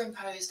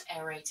superimposed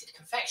aerated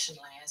confection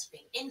layers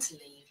being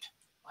interleaved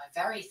by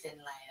very thin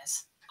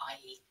layers,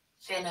 i.e.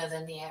 thinner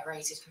than the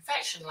aerated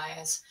confection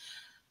layers,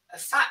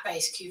 of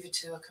fat-based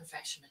couverture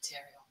confection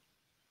material.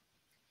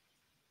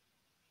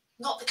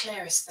 Not the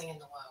clearest thing in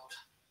the world.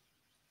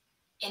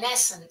 In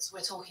essence,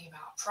 we're talking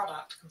about a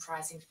product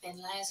comprising thin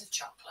layers of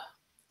chocolate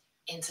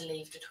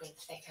interleaved between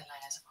thicker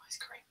layers of ice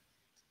cream.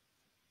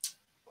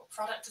 What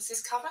product does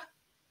this cover?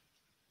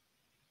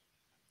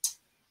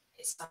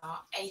 It's our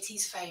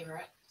 80s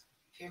favourite.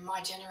 If you're in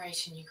my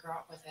generation, you grew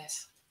up with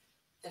this,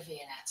 the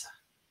Viennetta.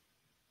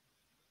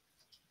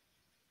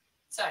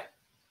 So,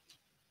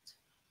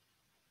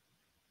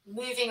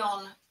 moving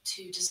on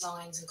to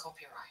designs and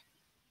copyright.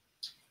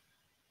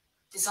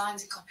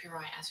 Designs and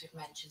copyright, as we've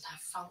mentioned,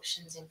 have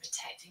functions in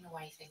protecting the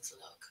way things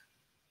look,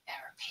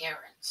 their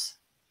appearance.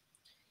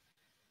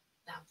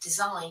 Now,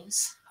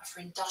 designs are for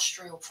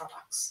industrial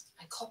products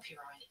and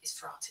copyright is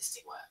for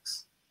artistic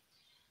works.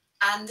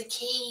 And the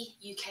key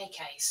UK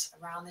case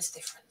around this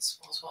difference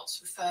was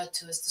what's referred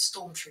to as the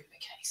Stormtrooper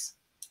case.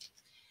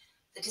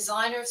 The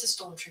designer of the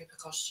Stormtrooper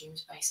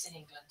costumes, based in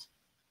England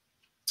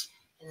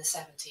in the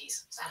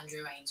 70s, was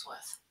Andrew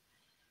Ainsworth,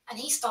 and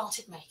he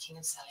started making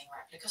and selling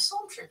replica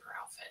Stormtrooper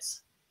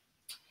outfits.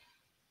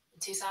 In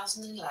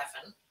 2011,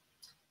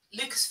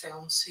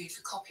 Lucasfilm sued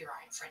for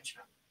copyright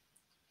infringement.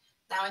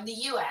 Now, in the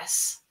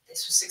US,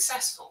 this was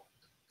successful.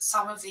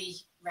 Some of the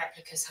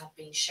replicas had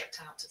been shipped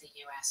out to the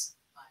US,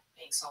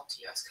 being sold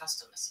to US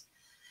customers,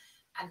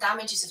 and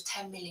damages of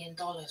 $10 million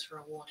were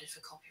awarded for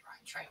copyright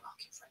and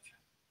trademark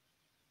infringement.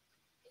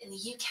 In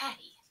the UK,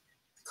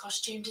 the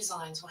costume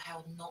designs were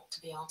held not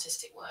to be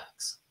artistic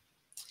works,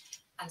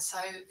 and so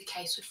the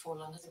case would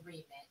fall under the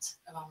remit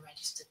of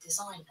unregistered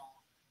design law.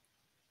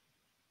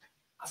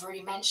 I've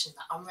already mentioned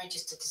that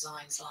unregistered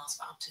designs last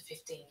for up to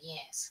 15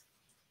 years,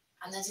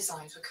 and the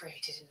designs were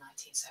created in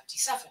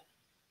 1977.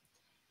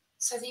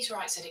 So these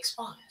rights had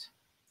expired,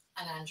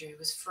 and Andrew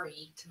was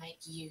free to make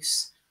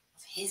use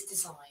of his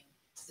design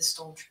to the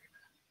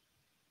Stormtrooper.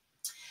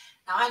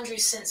 Now,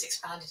 Andrew's since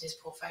expanded his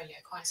portfolio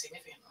quite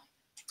significantly,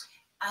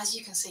 as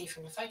you can see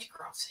from the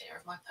photographs here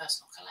of my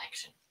personal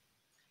collection.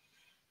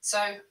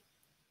 So,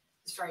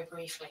 just very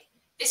briefly,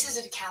 this is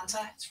a decanter.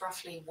 It's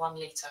roughly 1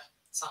 litre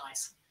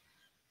size.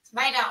 It's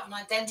made out of an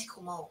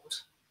identical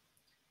mould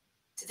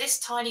to this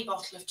tiny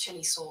bottle of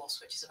chili sauce,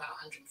 which is about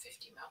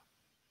 150 ml.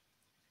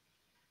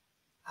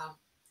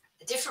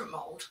 A different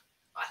mould,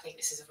 but I think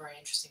this is a very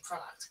interesting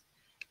product.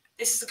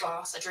 This is a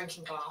glass, a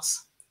drinking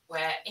glass,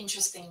 where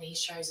interestingly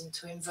he's chosen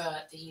to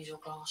invert the usual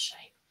glass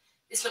shape.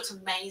 This looks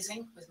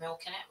amazing with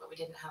milk in it, but we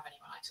didn't have any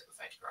when I took the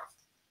photograph.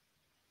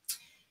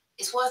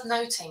 It's worth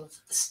noting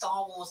that the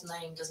Star Wars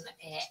name doesn't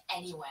appear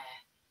anywhere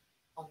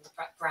on the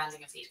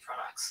branding of these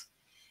products.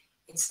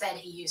 Instead,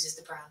 he uses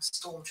the brand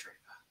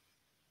Stormtrooper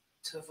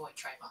to avoid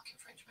trademark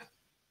infringement.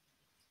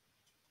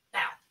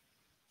 Now,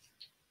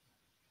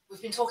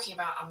 we've been talking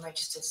about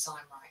unregistered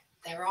design right.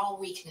 There are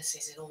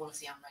weaknesses in all of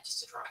the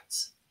unregistered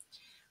rights,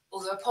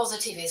 although a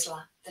positive is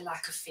the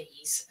lack of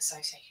fees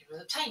associated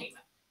with obtaining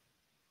them.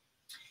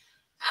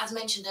 As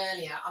mentioned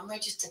earlier,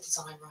 unregistered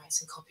design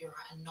rights and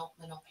copyright are not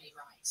monopoly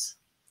rights.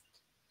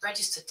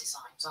 Registered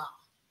designs are.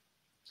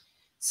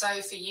 So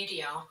for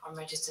UDR,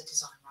 unregistered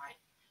design right,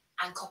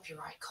 and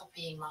copyright,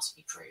 copying must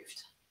be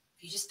proved.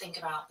 If you just think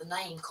about the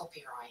name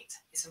copyright,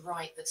 it's a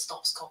right that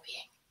stops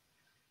copying.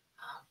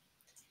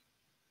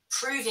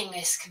 Proving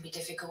this can be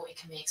difficult, it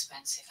can be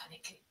expensive, and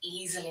it can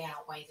easily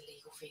outweigh the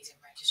legal fees in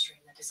registering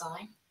the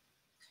design.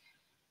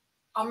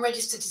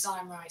 Unregistered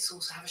design rights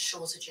also have a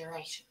shorter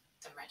duration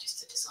than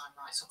registered design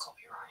rights or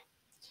copyright,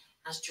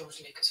 as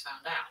George Lucas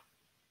found out.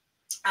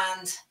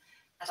 And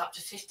at up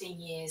to 15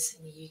 years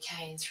in the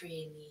UK and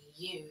 3 in the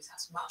EU,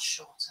 that's much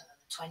shorter than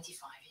the 25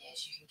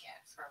 years you can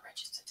get for a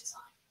registered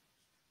design.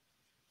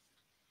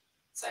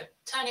 So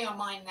turning our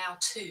mind now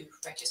to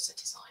registered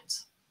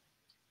designs.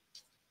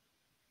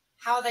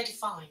 How are they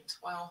defined?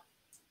 Well,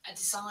 a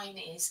design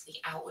is the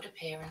outward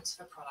appearance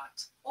of a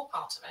product, or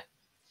part of it,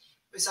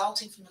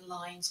 resulting from the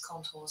lines,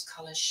 contours,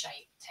 colours,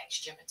 shape,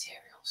 texture,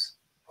 materials,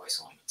 or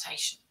its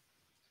ornamentation.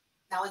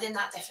 Now, within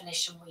that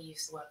definition, we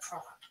use the word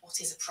product. What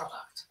is a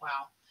product?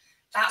 Well,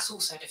 that's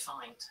also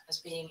defined as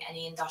being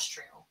any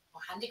industrial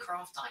or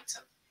handicraft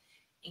item,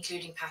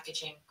 including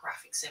packaging,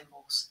 graphic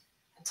symbols,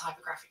 and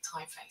typographic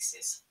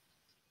typefaces,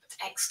 but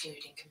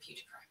excluding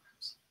computer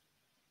programs.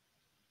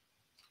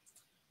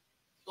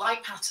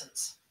 Like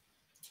patents,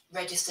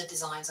 registered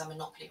designs are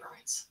monopoly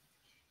rights.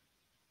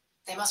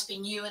 They must be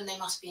new and they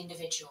must be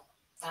individual.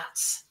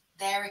 That's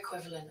their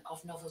equivalent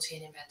of novelty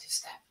and inventive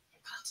step in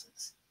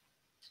patents.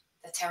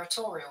 They're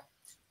territorial,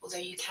 although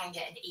you can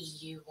get an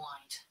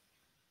EU-wide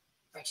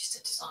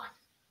registered design.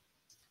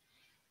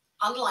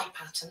 Unlike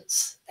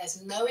patents,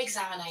 there's no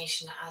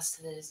examination as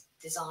to the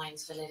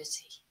design's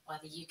validity by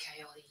the UK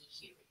or the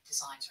EU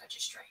Designs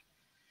Registry.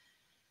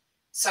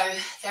 So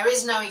there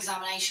is no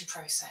examination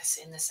process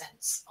in the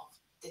sense of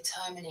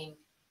determining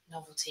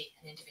novelty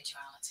and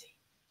individuality.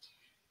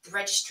 The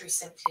registry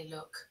simply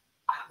look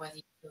at whether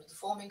you filled the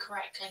form in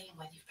correctly and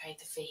whether you've paid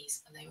the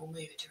fees, and they will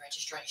move it to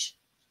registration,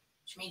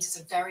 which means it's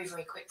a very,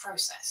 very quick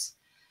process.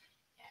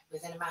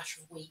 Within a matter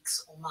of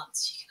weeks or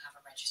months, you can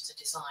have a registered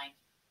design,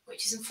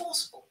 which is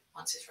enforceable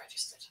once it's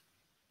registered.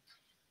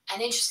 An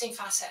interesting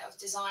facet of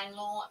design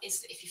law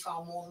is that if you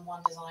file more than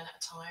one design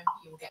at a time,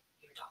 you will get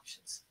fee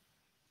reductions.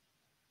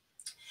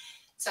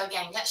 So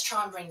again, let's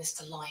try and bring this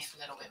to life a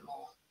little bit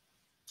more.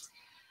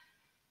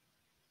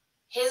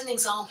 Here's an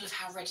example of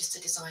how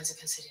registered designs are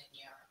considered in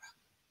Europe.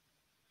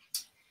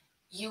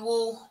 You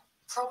will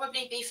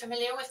probably be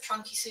familiar with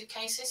trunky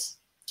suitcases,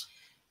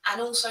 and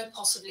also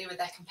possibly with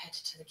their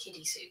competitor, the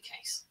kiddie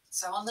suitcase.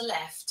 So on the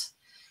left,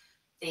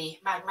 the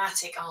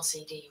Magmatic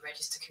RCD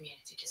registered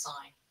community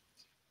design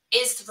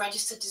is the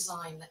registered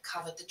design that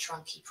covered the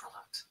trunky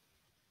product.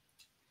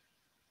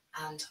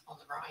 And on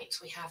the right,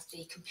 we have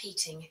the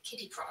competing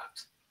kiddie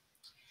product.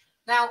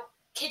 Now,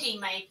 Kiddie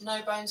made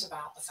no bones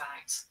about the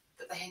fact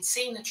that they had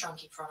seen the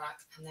trunky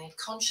product and they had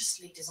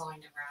consciously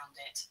designed around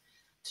it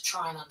to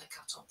try and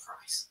undercut on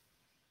price.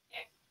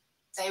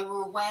 They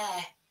were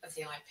aware of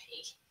the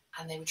IP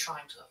and they were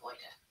trying to avoid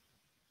it.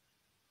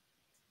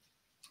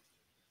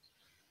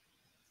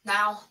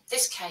 Now,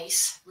 this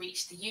case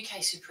reached the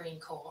UK Supreme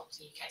Court,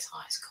 the UK's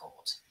highest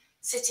court,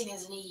 sitting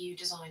as an EU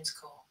designs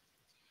court.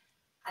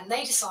 And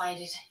they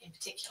decided, in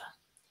particular,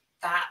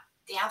 that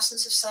the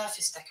absence of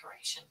surface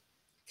decoration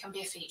can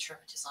be a feature of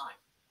a design.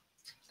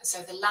 And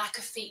so the lack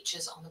of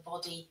features on the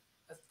body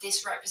of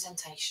this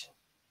representation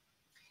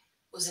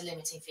was a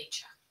limiting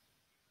feature.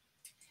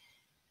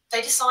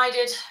 They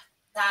decided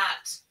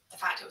that the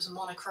fact it was a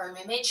monochrome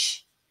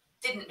image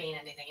didn't mean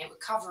anything. It would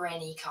cover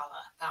any colour.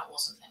 That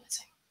wasn't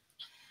limiting.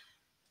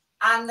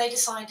 And they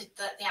decided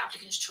that the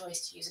applicant's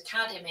choice to use a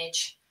CAD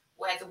image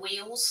where the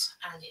wheels,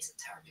 and it isn't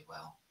terribly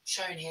well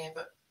shown here,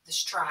 but the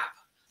strap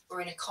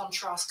were in a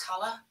contrast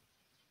colour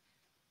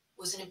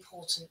was an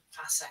important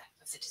facet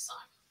of the design.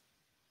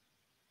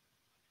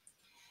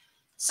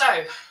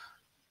 So,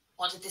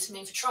 what did this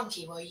mean for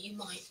Trunky? Well, you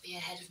might be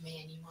ahead of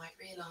me and you might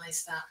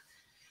realise that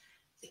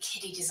the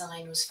kiddie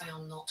design was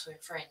found not to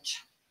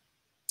infringe,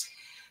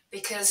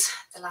 because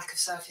the lack of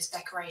surface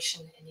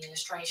decoration in the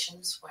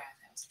illustrations, where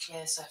there was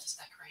clear surface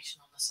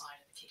decoration on the side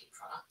of the kiddie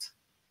product,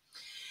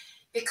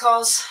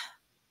 because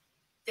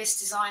this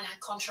design had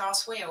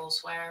contrast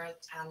wheels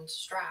and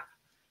strap,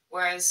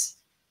 whereas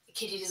the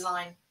kiddie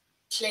design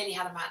clearly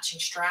had a matching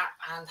strap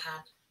and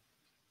had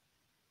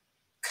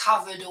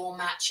covered or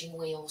matching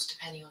wheels,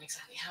 depending on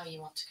exactly how you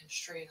want to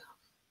construe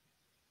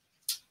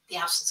that. The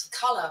absence of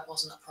colour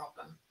wasn't a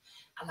problem,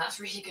 and that's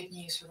really good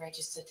news for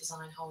registered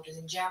design holders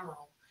in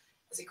general,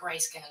 as a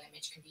grayscale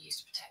image can be used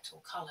to protect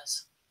all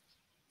colours.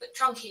 But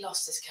Trunky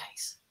lost this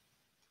case.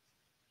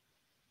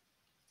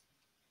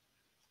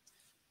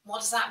 What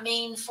does that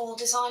mean for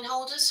design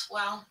holders?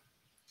 Well,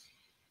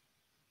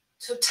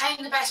 to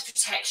obtain the best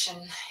protection,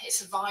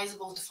 it's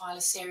advisable to file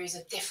a series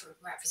of different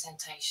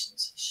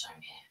representations, as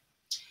shown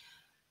here.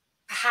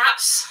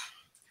 Perhaps,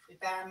 if we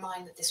bear in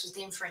mind that this was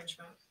the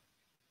infringement,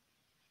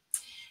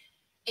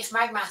 if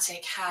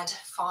Magmatic had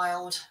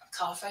filed a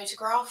colour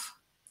photograph,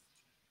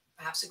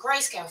 perhaps a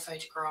grayscale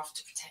photograph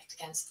to protect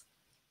against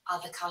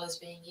other colours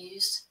being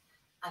used,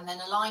 and then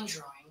a line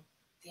drawing,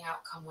 the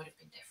outcome would have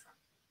been different.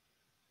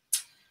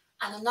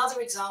 And another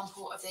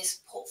example of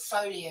this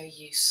portfolio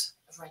use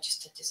of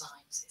registered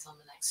designs is on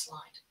the next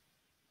slide.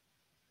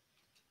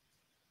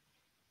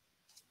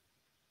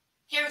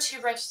 Here are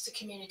two registered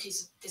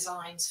communities of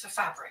designs for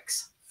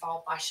fabrics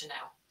filed by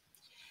Chanel.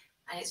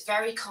 And it's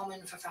very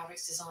common for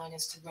fabrics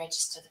designers to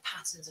register the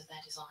patterns of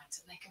their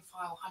designs, and they can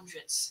file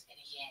hundreds in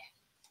a year.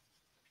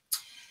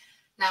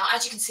 Now,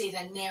 as you can see,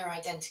 they're near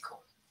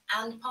identical,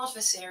 and part of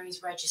a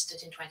series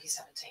registered in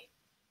 2017.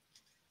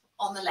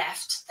 On the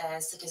left,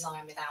 there's the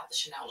design without the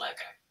Chanel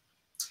logo,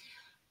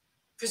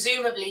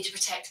 presumably to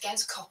protect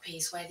against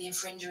copies where the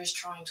infringer is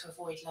trying to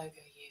avoid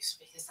logo use,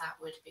 because that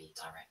would be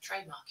direct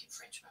trademark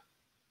infringement.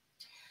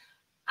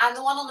 And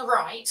the one on the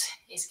right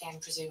is, again,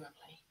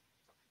 presumably,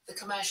 the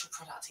commercial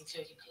product,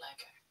 including the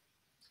logo.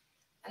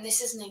 And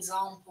this is an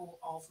example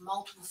of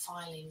multiple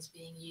filings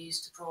being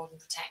used to broaden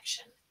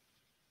protection,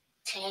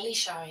 clearly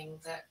showing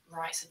that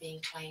rights are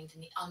being claimed in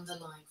the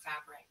underlying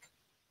fabric,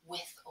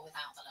 with or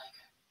without the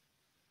logo.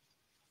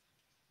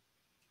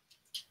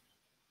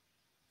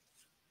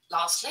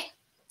 Lastly,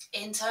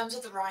 in terms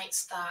of the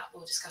rights that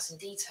we'll discuss in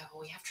detail,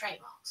 we have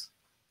trademarks.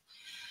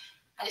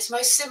 At its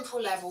most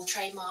simple level,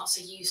 trademarks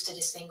are used to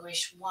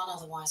distinguish one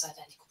otherwise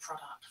identical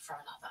product from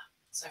another.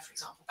 So, for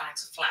example,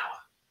 bags of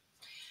flour.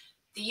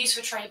 The use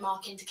of a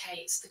trademark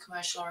indicates the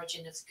commercial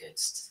origin of the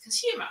goods to the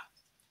consumer.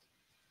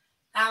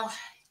 Now,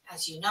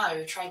 as you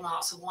know,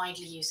 trademarks are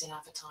widely used in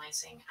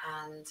advertising,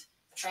 and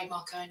a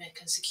trademark owner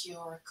can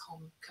secure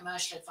a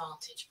commercial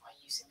advantage by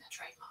using their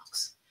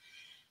trademarks.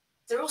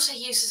 They're also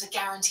used as a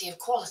guarantee of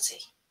quality.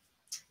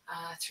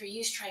 Through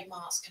use,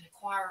 trademarks can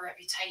acquire a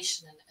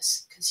reputation, and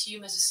as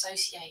consumers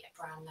associate a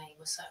brand name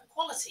with certain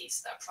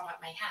qualities that a product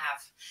may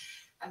have,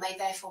 and may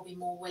therefore be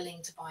more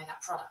willing to buy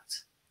that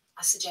product.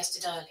 As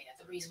suggested earlier,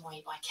 the reason why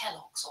you buy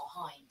Kellogg's or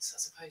Heinz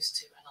as opposed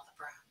to another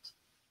brand.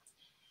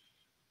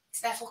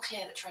 It's therefore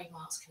clear that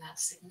trademarks can add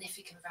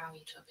significant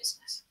value to a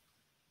business.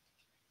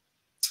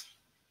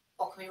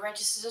 What can be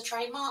registered as a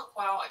trademark?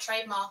 Well, a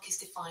trademark is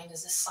defined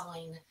as a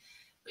sign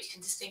which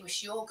can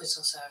distinguish your goods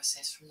or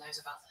services from those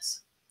of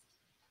others.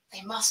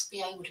 They must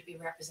be able to be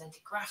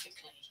represented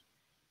graphically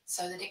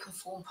so that it can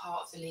form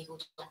part of the legal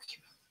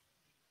document.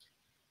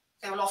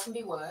 There will often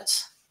be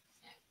words,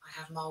 I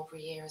have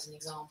Mulberry here as an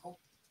example,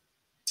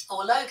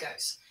 or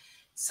logos,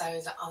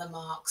 so that other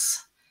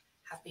marks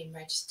have been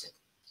registered,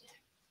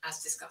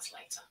 as discussed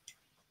later.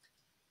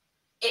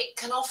 It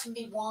can often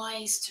be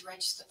wise to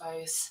register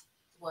both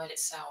the word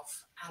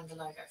itself and the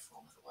logo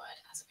form of the word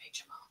as a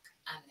picture mark,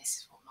 and this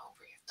is what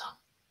Mulberry have done.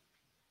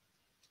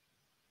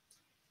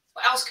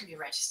 What else can be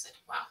registered?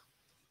 Well,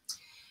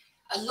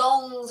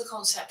 along the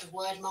concept of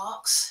word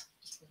marks,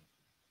 you can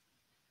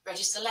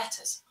register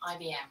letters,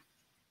 IBM,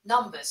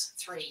 numbers,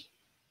 3,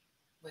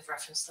 with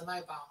reference to the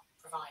mobile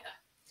provider,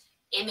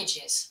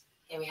 images,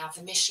 here we have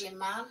the Michelin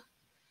Man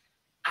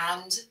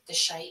and the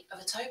shape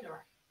of a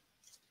Toblerone.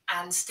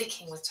 And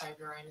sticking with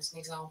Toblerone as an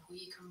example,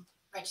 you can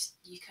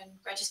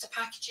register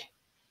packaging.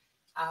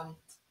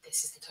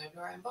 This is the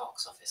Toblerone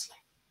box, obviously.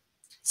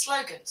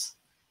 Slogans.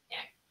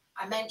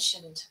 I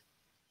mentioned,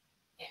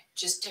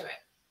 just do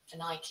it for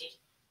Nike.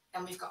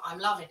 Then we've got I'm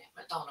loving it,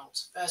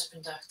 McDonald's,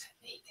 Verspindurk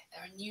technique.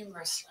 There are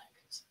numerous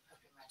slogans that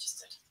have been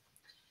registered.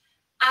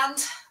 And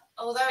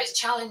although it's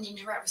challenging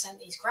to represent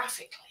these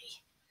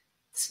graphically,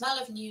 the smell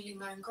of newly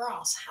mown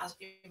grass has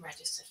been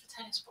registered for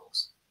tennis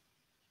balls.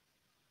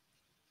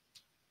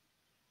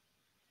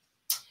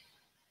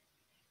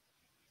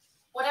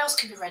 What else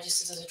can be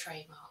registered as a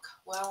trademark?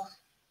 Well,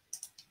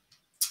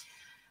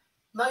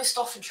 most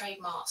often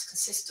trademarks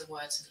consist of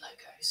words and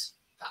logos,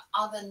 but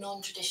other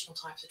non-traditional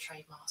types of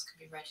trademarks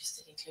can be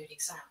registered, including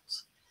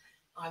sounds.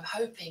 I'm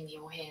hoping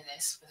you'll hear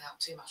this without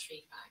too much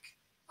feedback,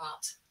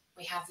 but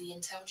we have the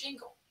Intel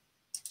jingle.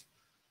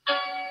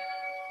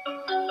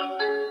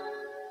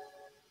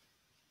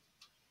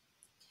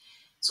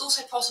 It's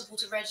also possible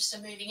to register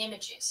moving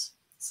images,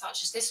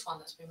 such as this one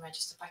that's been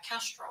registered by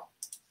Castrol.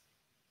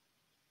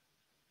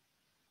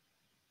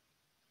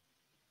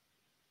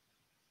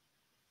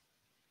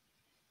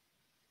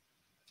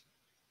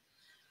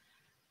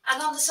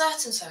 And under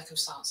certain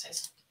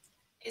circumstances,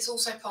 it's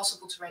also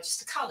possible to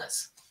register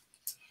colours.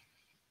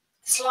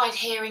 The slide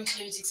here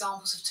includes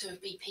examples of 2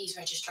 of BP's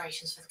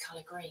registrations for the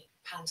colour green,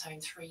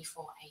 Pantone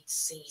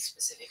 348C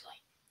specifically.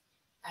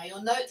 Now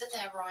you'll note that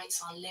their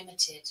rights are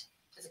limited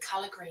to the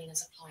colour green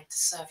as applied to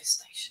service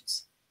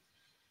stations.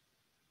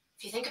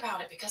 If you think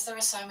about it, because there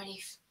are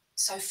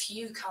so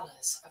few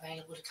colours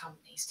available to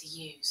companies to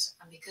use,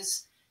 and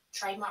because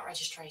trademark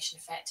registration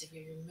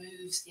effectively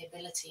removes the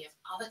ability of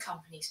other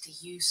companies to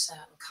use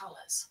certain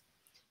colours,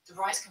 the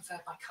rights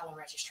conferred by colour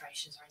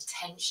registrations are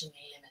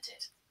intentionally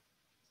limited.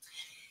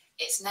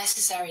 It's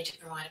necessary to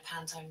provide a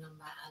Pantone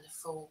number and a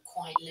full,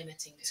 quite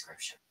limiting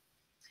description.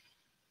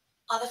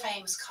 Other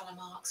famous colour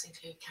marks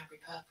include Cadbury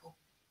Purple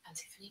and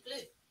Tiffany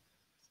Blue.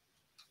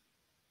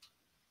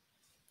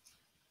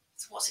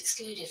 So what's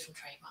excluded from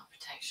trademark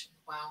protection?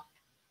 Well,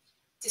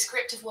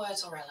 descriptive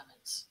words or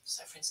elements.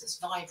 So for instance,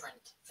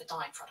 vibrant for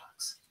dye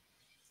products.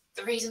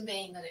 The reason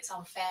being that it's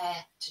unfair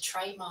to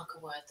trademark a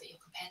word that your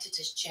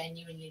competitors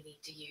genuinely need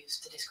to use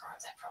to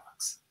describe their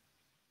products.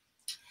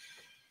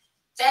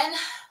 Then,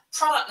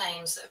 product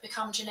names that have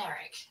become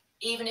generic,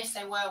 even if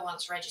they were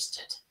once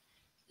registered,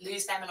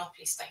 lose their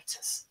monopoly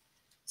status.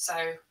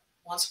 So,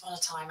 once upon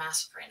a time,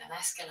 aspirin and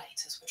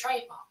escalators were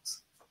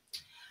trademarks.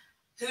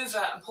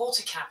 Hoover and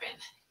Portakabin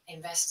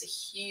invest a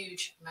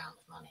huge amount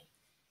of money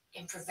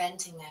in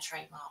preventing their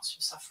trademarks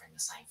from suffering the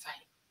same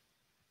fate.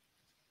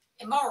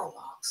 Immoral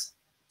marks.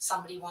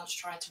 Somebody once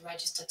tried to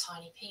register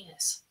tiny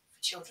penis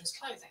for children's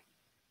clothing.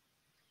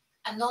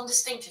 And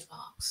non-distinctive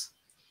marks.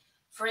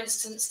 For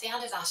instance, the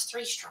Adidas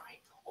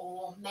 3-stripe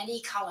or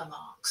many colour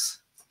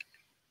marks.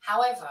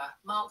 However,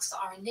 marks that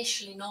are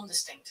initially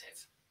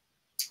non-distinctive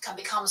can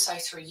become so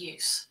through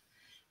use,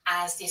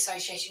 as the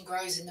association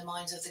grows in the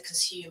minds of the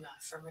consumer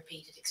from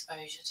repeated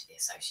exposure to the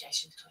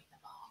association between the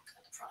mark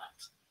and the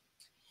product.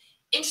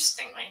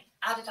 Interestingly,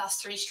 Adidas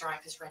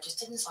 3-stripe is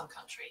registered in some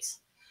countries,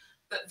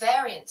 but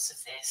variants of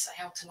this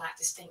are held to lack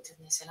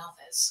distinctiveness in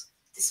others,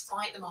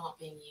 despite the mark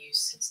being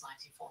used since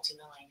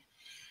 1949,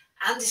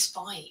 and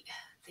despite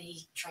the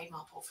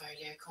trademark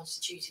portfolio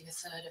constituting a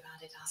third of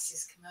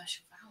Adidas's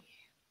commercial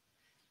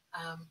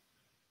value.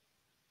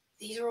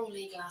 These are all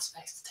legal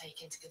aspects to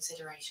take into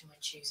consideration when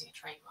choosing a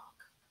trademark.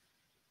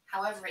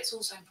 However, it's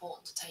also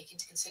important to take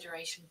into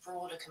consideration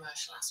broader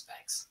commercial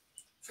aspects.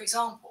 For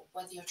example,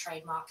 whether your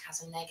trademark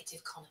has a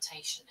negative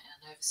connotation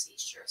in an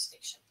overseas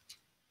jurisdiction.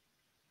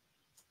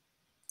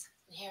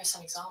 And here are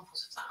some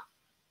examples of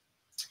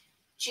that.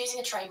 Choosing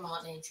a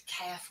trademark needs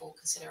careful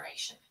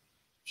consideration.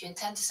 If you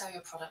intend to sell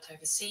your product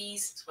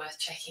overseas, it's worth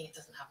checking it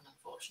doesn't have an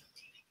unfortunate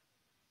meaning.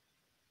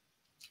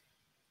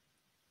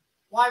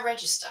 Why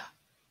register?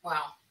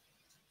 Well,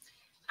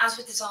 as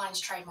with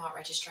designs, trademark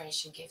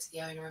registration gives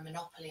the owner a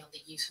monopoly on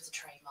the use of the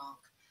trademark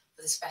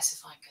for the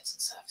specified goods and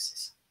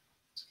services,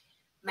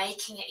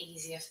 making it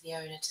easier for the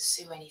owner to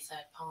sue any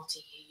third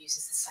party who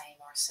uses the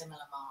same or a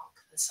similar mark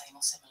for the same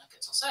or similar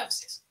goods or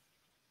services.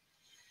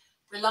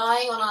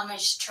 Relying on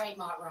unregistered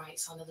trademark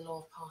rights under the law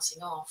of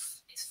passing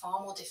off is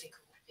far more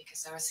difficult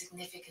because there are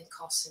significant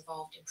costs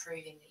involved in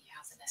proving that you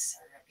have the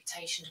necessary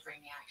reputation to bring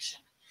the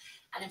action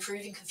and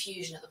improving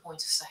confusion at the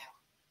point of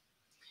sale.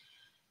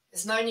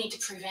 There's no need to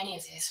prove any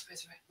of this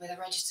with a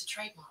registered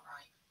trademark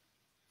right.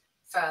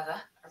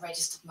 Further, a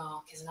registered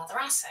mark is another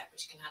asset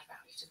which can add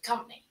value to the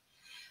company.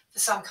 For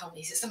some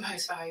companies, it's the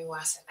most valuable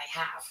asset they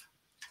have.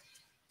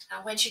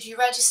 And when should you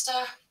register?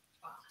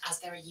 Well, as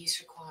there are use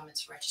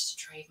requirements for registered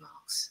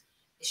trademarks,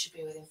 this should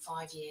be within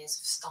 5 years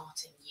of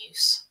starting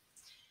use.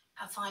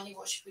 And finally,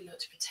 what should we look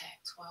to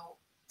protect? Well,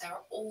 there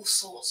are all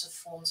sorts of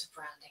forms of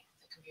branding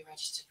that can be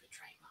registered with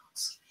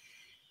trademarks.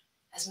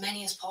 As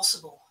many as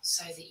possible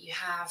so that you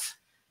have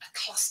a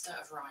cluster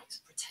of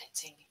rights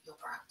protecting your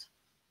brand.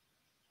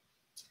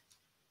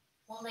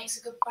 What makes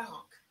a good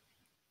mark?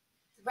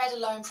 The red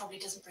alone probably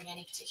doesn't bring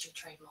any particular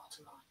trademark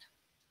to mind.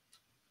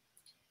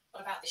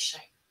 What about this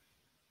shape?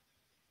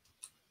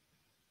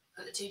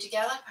 Put the two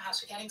together,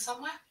 perhaps we're getting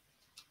somewhere.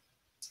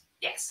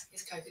 Yes,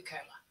 it's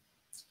Coca-Cola,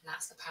 and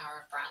that's the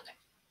power of branding.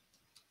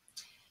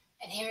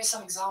 And here are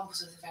some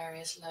examples of the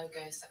various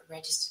logos that are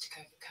registered to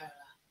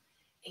Coca-Cola,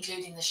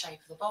 including the shape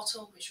of the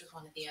bottle, which was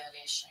one of the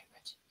earliest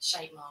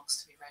shape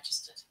marks to be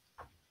registered.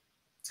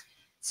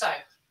 So,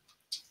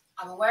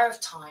 I'm aware of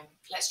time.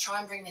 Let's try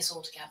and bring this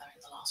all together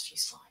in the last few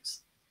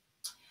slides.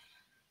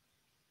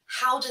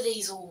 How do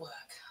these all work?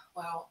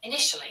 Well,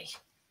 initially,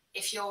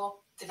 if you're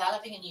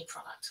developing a new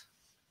product,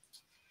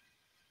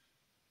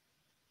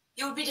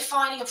 you would be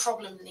defining a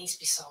problem that needs to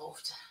be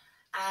solved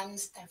and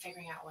then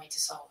figuring out a way to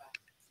solve it.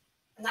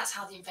 And that's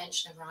how the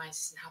invention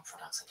arises and how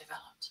products are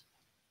developed.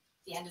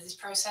 At the end of this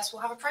process,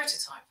 we'll have a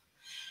prototype.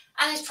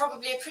 And it's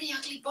probably a pretty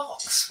ugly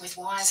box with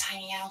wires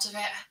hanging out of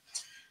it.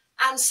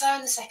 And so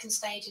in the second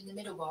stage, in the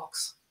middle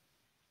box,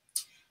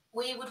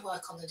 we would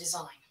work on the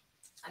design.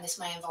 And this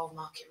may involve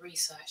market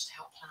research to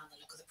help plan the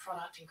look of the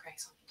product and create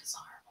something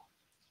desirable.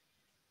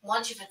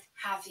 Once you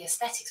have the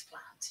aesthetics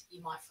planned,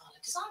 you might file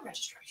a design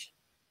registration.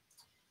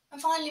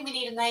 And finally, we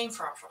need a name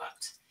for our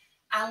product.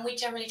 And we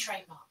generally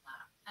trademark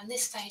that. And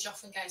this stage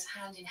often goes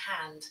hand in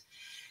hand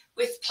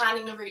with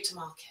planning the route to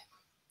market.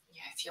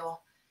 If you're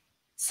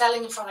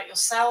selling the product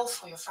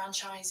yourself or you're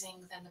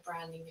franchising, then the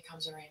branding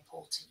becomes very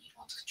important. You'd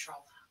want to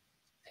control that.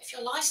 But if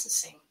you're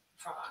licensing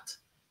a product,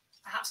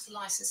 perhaps the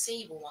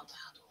licensee will want to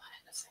handle that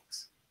end of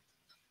things.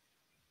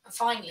 And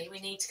finally, we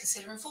need to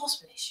consider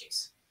enforcement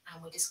issues.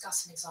 And we'll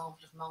discuss an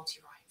example of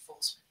multi-right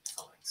enforcement in the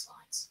following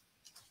slides.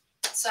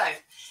 So,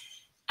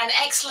 an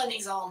excellent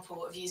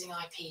example of using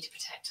IP to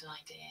protect an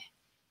idea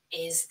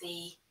is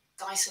the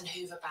Dyson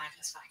Hoover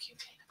bagless vacuum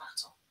cleaner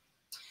battle.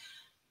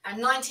 In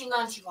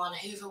 1991,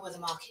 Hoover were the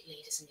market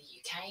leaders in the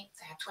UK.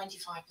 They had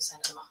 25%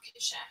 of the market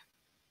share.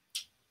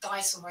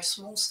 Dyson were a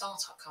small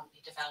startup company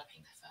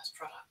developing their first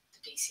product,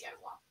 the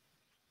DC-01.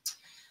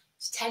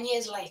 So 10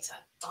 years later,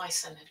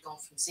 Dyson had gone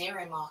from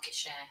 0 market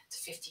share to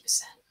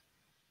 50%,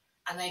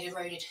 and they'd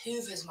eroded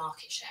Hoover's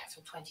market share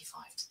from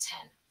 25 to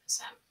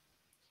 10%.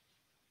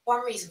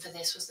 One reason for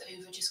this was that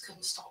Hoover just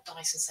couldn't stop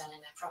Dyson selling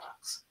their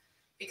products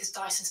because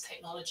Dyson's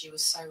technology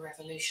was so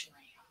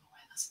revolutionary. I'm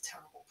aware that's a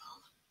terrible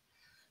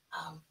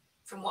pun.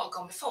 From what had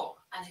gone before,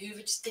 and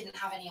Hoover just didn't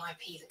have any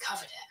IP that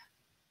covered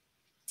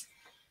it.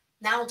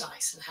 Now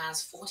Dyson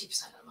has 40%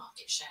 of the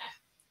market share,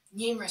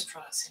 numerous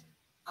products in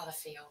other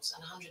fields,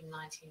 and 119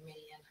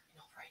 million in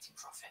operating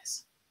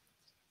profits.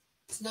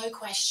 There's no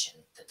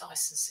question that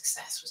Dyson's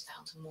success was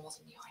down to more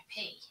than the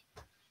IP,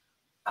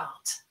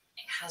 but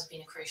it has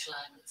been a crucial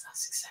element of that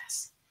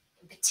success.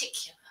 In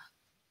particular,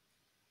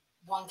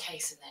 one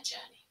case in their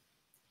journey.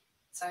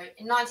 So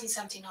in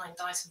 1979,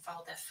 Dyson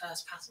filed their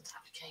first patent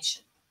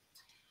application.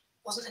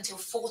 It wasn't until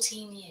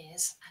 14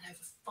 years and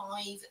over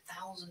 5,000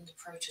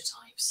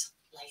 prototypes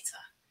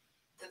later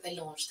that they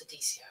launched the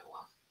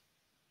DC-01.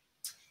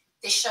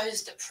 This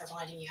shows that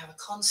providing you have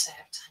a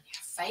concept and you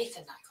have faith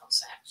in that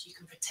concept, you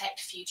can protect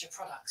future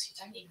products. You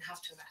don't even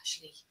have to have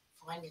actually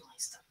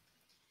finalised them.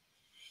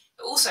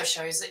 It also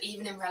shows that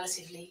even in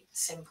relatively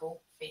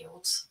simple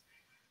fields,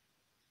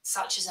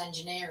 such as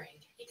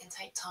engineering, it can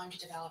take time to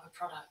develop a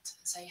product,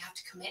 and so you have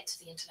to commit to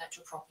the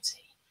intellectual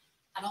property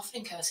and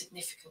often incur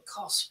significant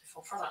costs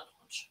before product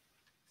launch.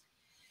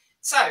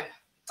 So,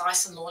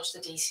 Dyson launched the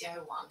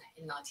DC-01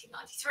 in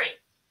 1993.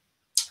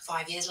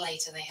 5 years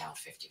later, they held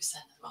 50%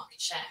 of the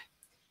market share.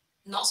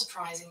 Not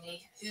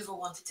surprisingly, Hoover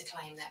wanted to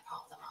claim their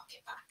part of the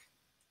market back.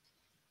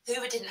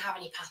 Hoover didn't have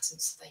any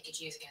patents that they could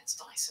use against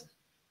Dyson,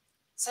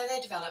 so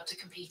they developed a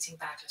competing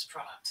bagless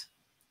product.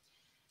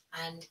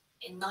 And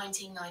in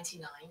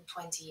 1999,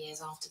 20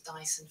 years after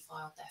Dyson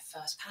filed their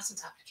first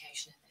patent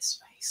application in this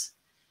space,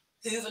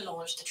 Hoover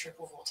launched the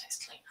triple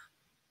vortex cleaner.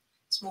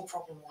 The small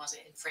problem was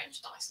it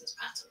infringed Dyson's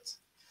patent,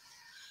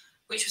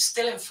 which was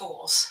still in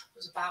force,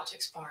 was about to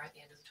expire at the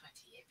end of the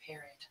 20-year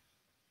period.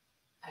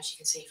 As you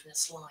can see from the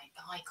slide,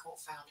 the High Court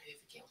found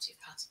Hoover guilty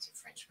of patent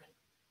infringement,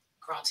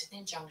 granted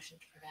an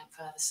injunction to prevent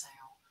further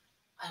sale,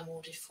 and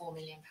awarded £4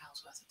 million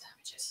worth of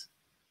damages.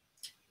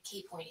 The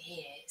key point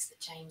here is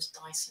that James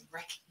Dyson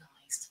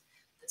recognised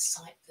that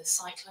the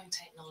cyclone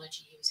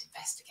technology he was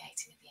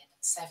investigating at the end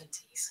of the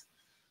 70s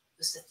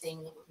was the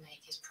thing that would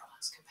make his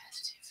products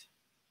competitive.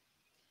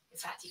 In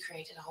fact, he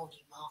created a whole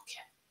new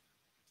market.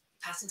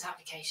 The patent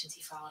applications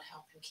he filed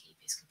helped him keep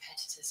his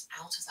competitors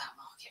out of that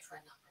market for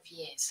a number of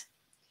years.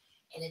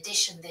 In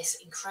addition, this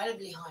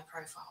incredibly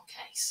high-profile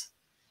case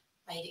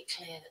made it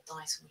clear that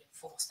Dyson would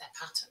enforce their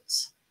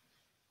patents,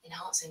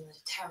 enhancing the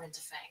deterrent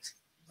effect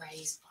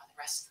raised by the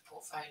rest of the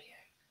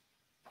portfolio.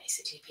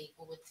 Basically,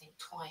 people would think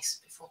twice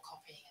before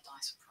copying a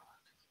Dyson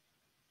product.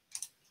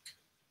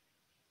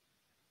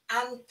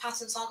 And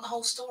patents aren't the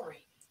whole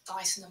story.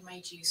 Dyson have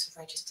made use of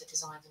registered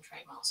designs and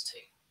trademarks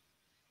too.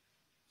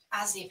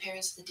 As the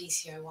appearance of the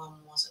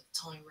DC-01 was at the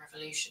time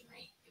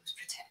revolutionary, it was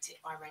protected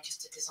by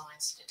registered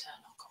designs to deter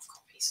knockoff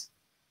copies.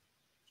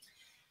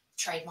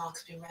 Trademark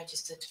has been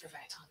registered to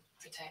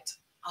protect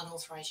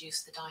unauthorised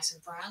use of the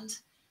Dyson brand,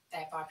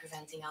 thereby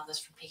preventing others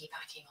from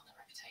piggybacking on the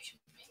reputation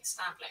being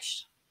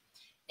established.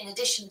 In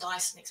addition,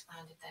 Dyson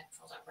expanded their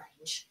product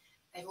range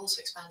They've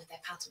also expanded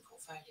their patent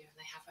portfolio and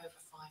they have over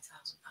 5,000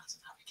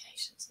 patent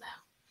applications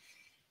now.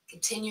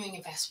 Continuing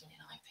investment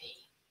in IP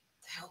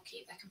to help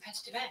keep their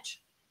competitive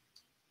edge.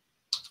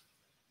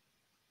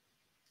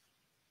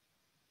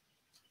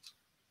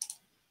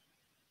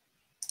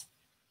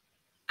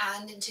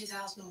 And in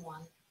 2001,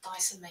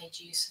 Dyson made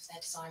use of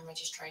their design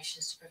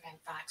registrations to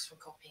prevent VACs from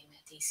copying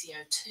their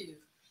DCO2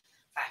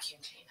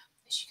 vacuum cleaner,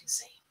 as you can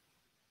see.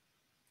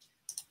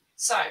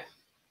 So,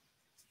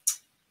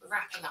 we're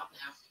wrapping up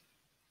now.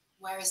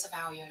 Where is the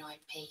value in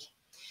IP?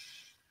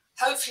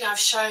 Hopefully I've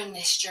shown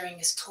this during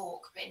this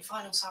talk, but in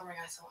final summary,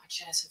 I thought I'd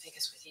share some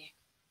figures with you.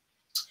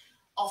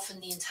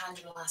 Often the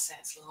intangible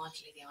assets,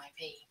 largely the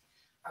IP,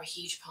 are a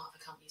huge part of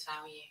a company's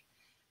value.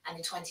 And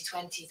in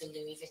 2020, the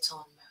Louis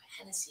Vuitton Moet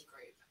Hennessy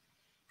Group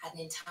had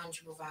an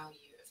intangible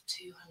value of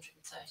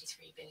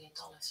 $233 billion,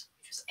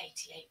 which was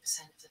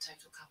 88% of the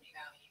total company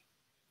value.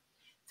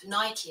 For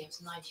Nike, it was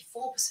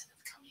 94% of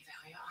the company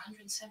value at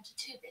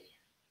 $172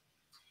 billion.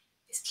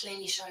 This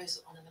clearly shows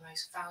that one of the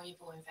most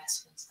valuable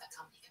investments that a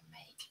company can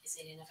make is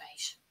in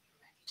innovation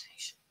and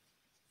reputation.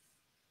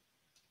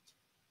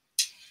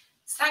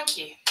 Thank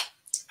you.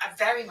 I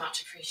very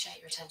much appreciate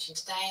your attention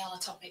today on a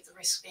topic that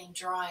risks being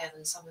drier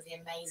than some of the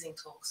amazing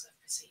talks that have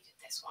preceded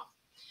this one.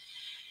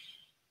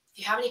 If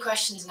you have any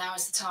questions, now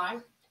is the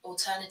time.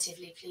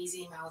 Alternatively, please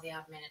email the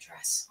admin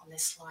address on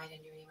this slide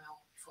and your email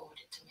will be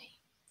forwarded to me.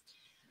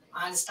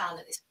 I understand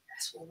that this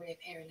address will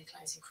reappear in the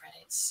closing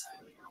credits, so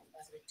without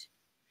further ado,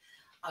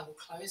 I will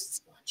close the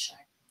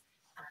slideshow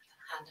and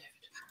hand over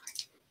to Parik.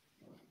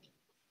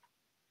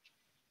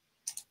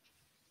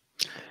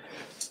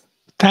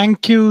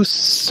 Thank you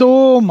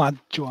so much,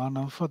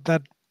 Joanna, for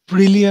that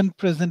brilliant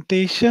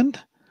presentation.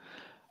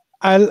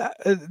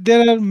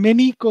 There are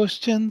many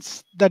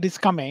questions that is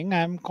coming.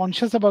 I'm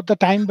conscious about the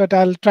time, but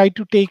I'll try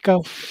to take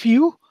a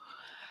few.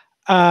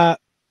 I'll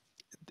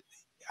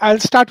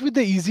start with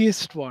the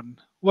easiest one.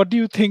 What do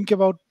you think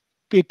about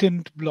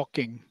patent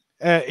blocking?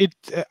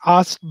 It's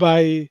asked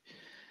by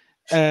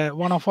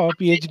one of our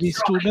PhD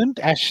student,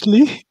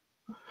 Ashley.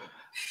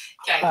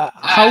 Okay.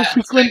 How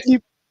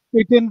frequently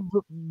patent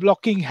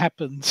blocking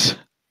happens?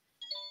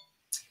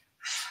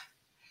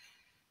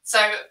 So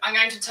I'm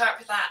going to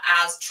interpret that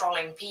as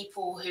trolling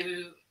people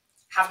who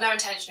have no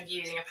intention of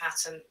using a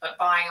patent, but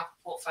buying up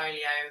a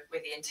portfolio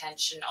with the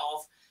intention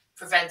of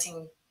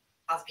preventing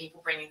other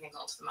people bringing things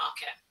onto the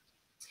market.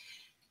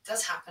 It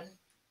does happen,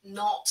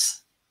 not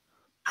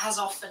as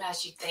often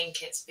as you'd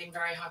think. It's been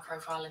very high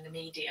profile in the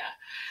media.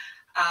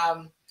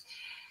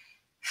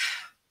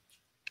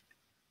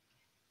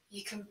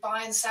 You can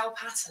buy and sell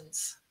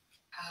patents.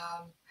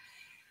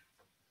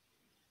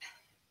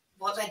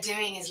 What they're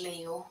doing is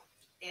legal.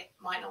 It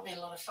might not be a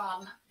lot of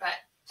fun, but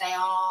they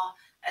are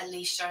at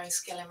least showing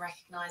skill in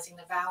recognizing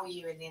the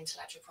value in the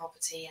intellectual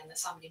property and that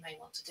somebody may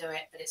want to do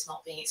it, but it's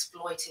not being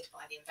exploited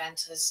by the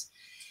inventors.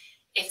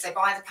 If they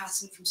buy the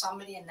patent from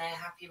somebody and they're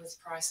happy with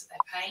the price that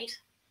they're paid,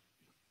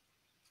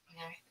 you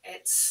know,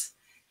 it's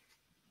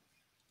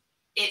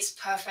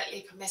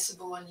perfectly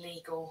permissible and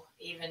legal,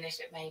 even if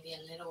it may be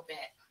a little bit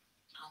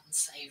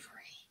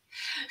unsavory.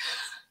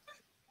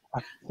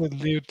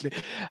 Absolutely.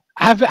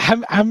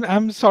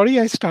 I'm sorry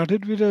I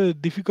started with a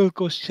difficult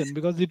question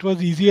because it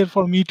was easier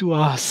for me to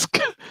ask.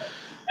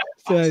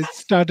 So I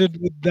started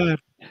with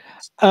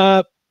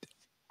that.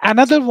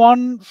 Another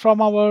one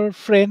from our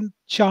friend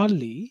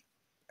Charlie.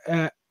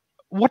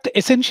 What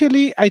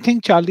essentially I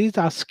think Charlie is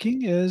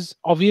asking is,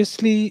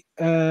 obviously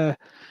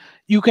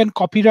you can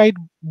copyright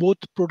both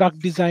product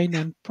design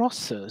and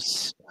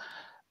process.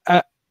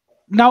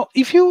 Now,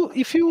 if you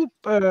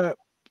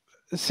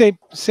say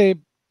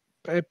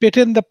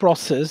patent the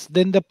process,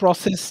 then the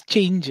process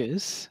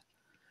changes,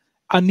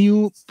 a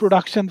new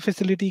production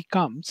facility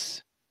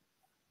comes.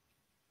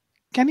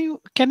 Can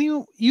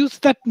you use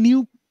that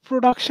new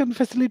production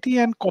facility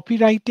and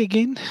copyright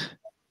again?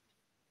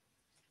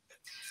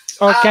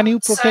 Or can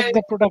you protect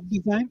the product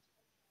design?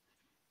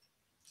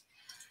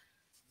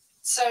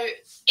 So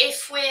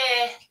if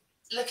we're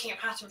looking at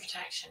patent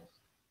protection,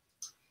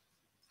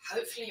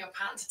 hopefully your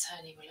patent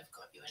attorney will have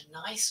got you a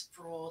nice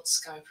broad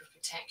scope of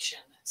protection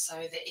so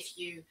that if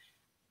you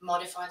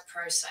modify the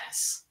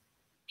process,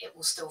 it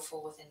will still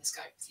fall within the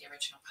scope of the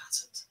original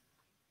patent.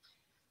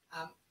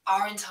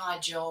 Our entire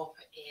job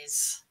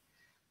is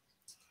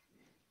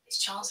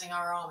chancing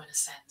our arm in a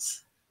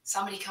sense.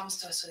 Somebody comes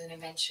to us with an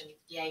invention,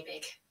 yay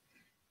big,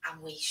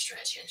 and we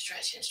stretch it and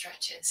stretch it and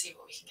stretch it and see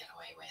what we can get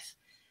away with.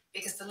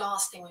 Because the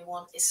last thing we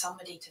want is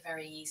somebody to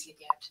very easily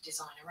be able to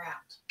design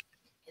around.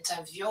 In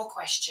terms of your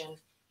question,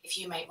 if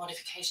you make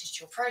modifications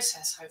to your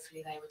process,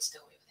 hopefully they would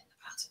still be within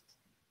the patent.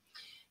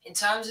 In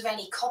terms of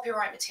any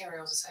copyright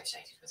materials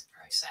associated with the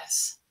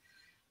process,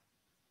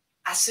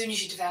 as soon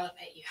as you develop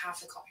it, you have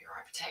the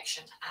copyright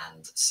protection.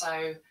 And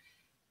so,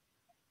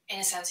 in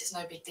a sense, it's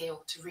no big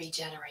deal to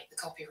regenerate the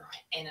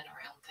copyright in and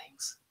around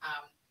things.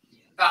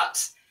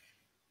 But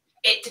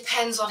it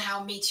depends on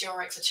how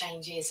meteoric the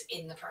change is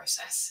in the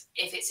process.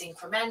 If it's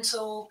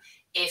incremental,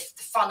 if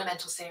the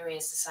fundamental theory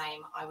is the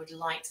same, I would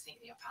like to think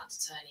that your patent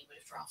attorney would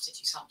have drafted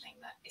you something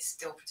that is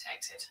still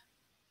protected.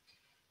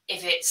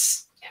 If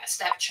it's a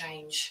step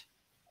change,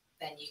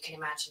 then you can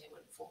imagine it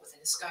wouldn't fall within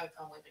the scope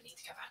and we would need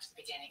to go back to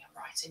the beginning and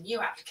write a new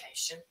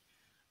application.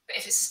 But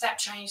if it's a step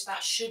change,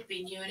 that should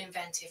be new and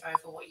inventive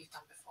over what you've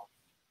done before.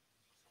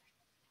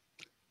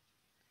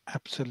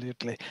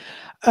 Absolutely.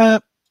 Uh,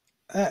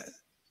 uh,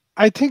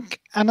 I think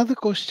another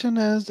question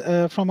is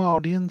from an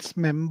audience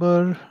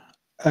member.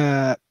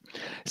 Uh,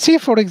 Say,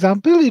 for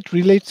example, it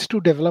relates to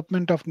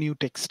development of new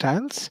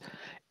textiles.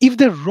 If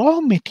the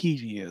raw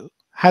material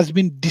has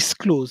been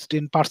disclosed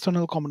in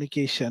personal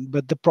communication,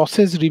 but the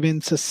process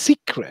remains a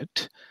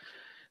secret,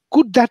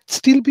 could that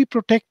still be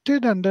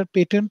protected under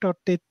patent or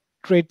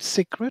trade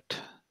secret?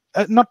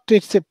 Not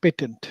trade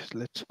patent.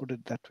 Let's put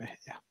it that way.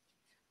 Yeah.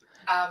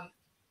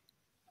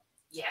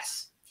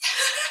 Yes.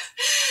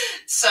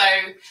 So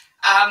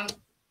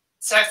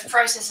if the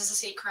process is a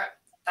secret,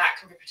 that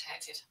can be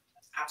protected.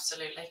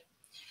 Absolutely.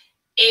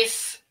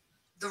 If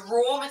the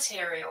raw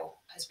material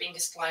has been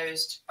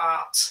disclosed,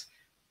 but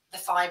the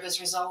fibres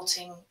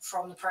resulting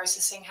from the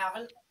processing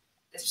haven't,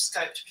 there's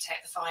scope to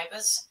protect the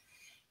fibres.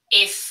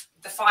 If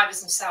the fibres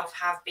themselves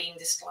have been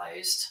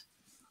disclosed,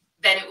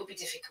 then it will be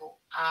difficult.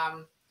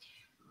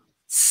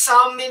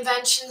 Some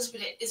inventions,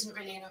 but it isn't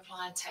really in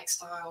applying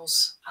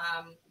textiles,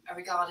 are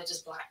regarded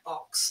as black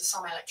box. So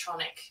some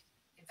electronic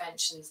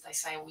inventions, they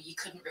say, well, you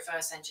couldn't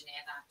reverse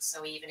engineer that.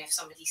 So even if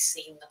somebody's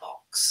seen the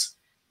box,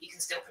 you can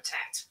still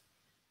protect.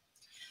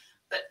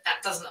 But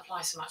that doesn't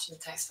apply so much in the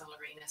textile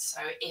arena.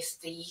 So if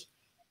the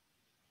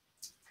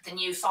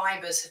new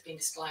fibres have been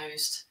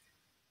disclosed,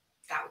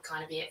 that would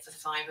kind of be it for the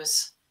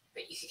fibres.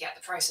 But you could get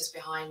the process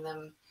behind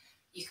them.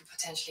 You could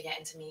potentially get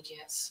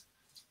intermediates.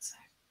 So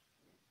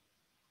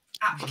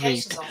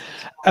applications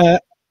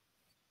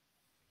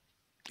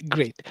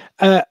Great.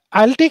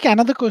 I'll take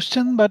another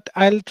question, but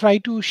I'll try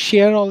to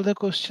share all the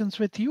questions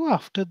with you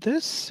after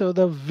this. So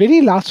the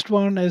very last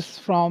one is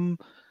from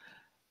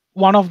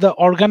one of the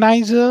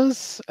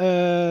organizers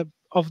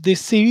of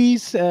this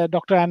series,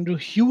 Dr. Andrew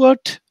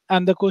Hewitt.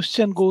 And the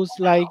question goes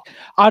like,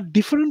 are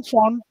different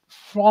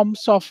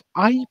forms of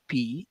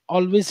IP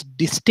always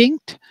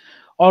distinct,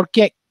 or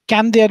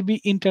can there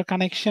be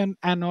interconnection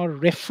and or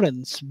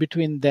reference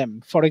between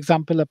them? For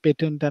example, a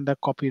patent and a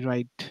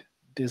copyright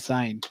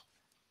design.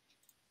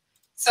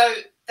 So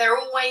they're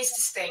always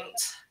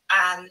distinct.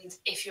 And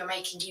if you're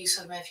making use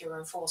of them, if you're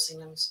enforcing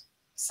them,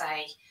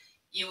 say,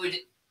 you would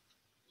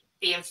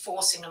be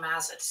enforcing them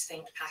as a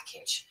distinct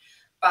package.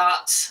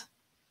 But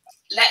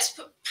let's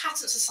put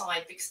patents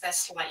aside because they're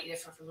slightly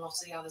different from a lot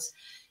of the others.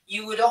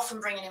 You would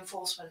often bring an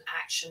enforcement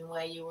action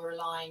where you were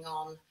relying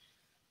on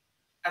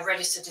a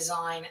registered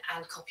design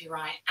and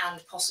copyright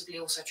and possibly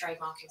also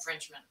trademark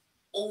infringement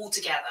all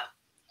together.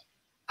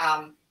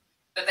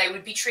 But they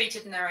would be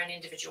treated in their own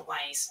individual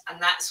ways.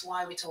 And that's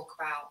why we talk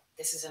about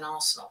this as an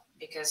arsenal,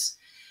 because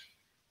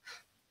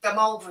the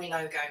Mulberry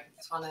logo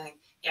is one of the,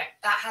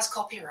 that has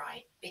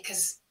copyright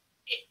because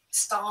it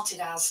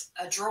started as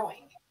a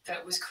drawing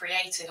that was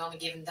created on a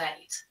given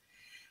date.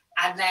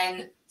 And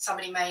then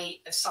somebody may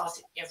have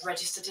started,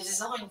 registered a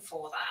design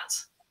for that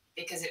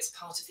because it's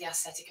part of the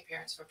aesthetic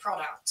appearance of a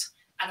product.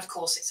 And of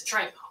course, it's a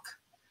trademark.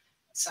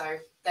 So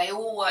they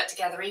all work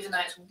together, even though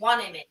it's one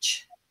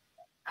image.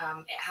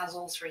 It has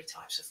all three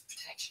types of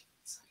protection.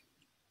 So.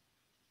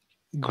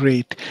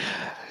 Great.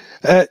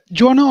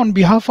 Joanna, on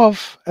behalf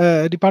of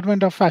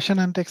Department of Fashion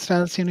and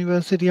Textiles,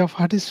 University of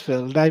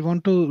Huddersfield, I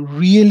want to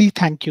really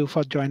thank you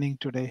for joining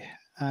today.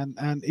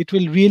 And it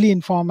will really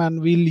inform,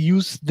 and we'll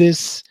use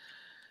this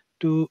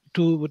to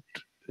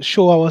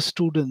show our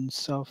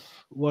students of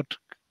what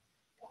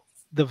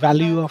the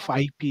value of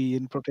IP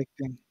in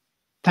protecting.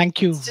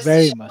 Thank you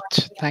very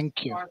much.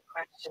 Thank you. More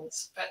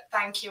questions, but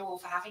thank you all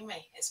for having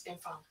me. It's been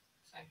fun.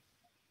 So.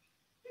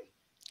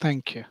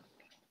 Thank you.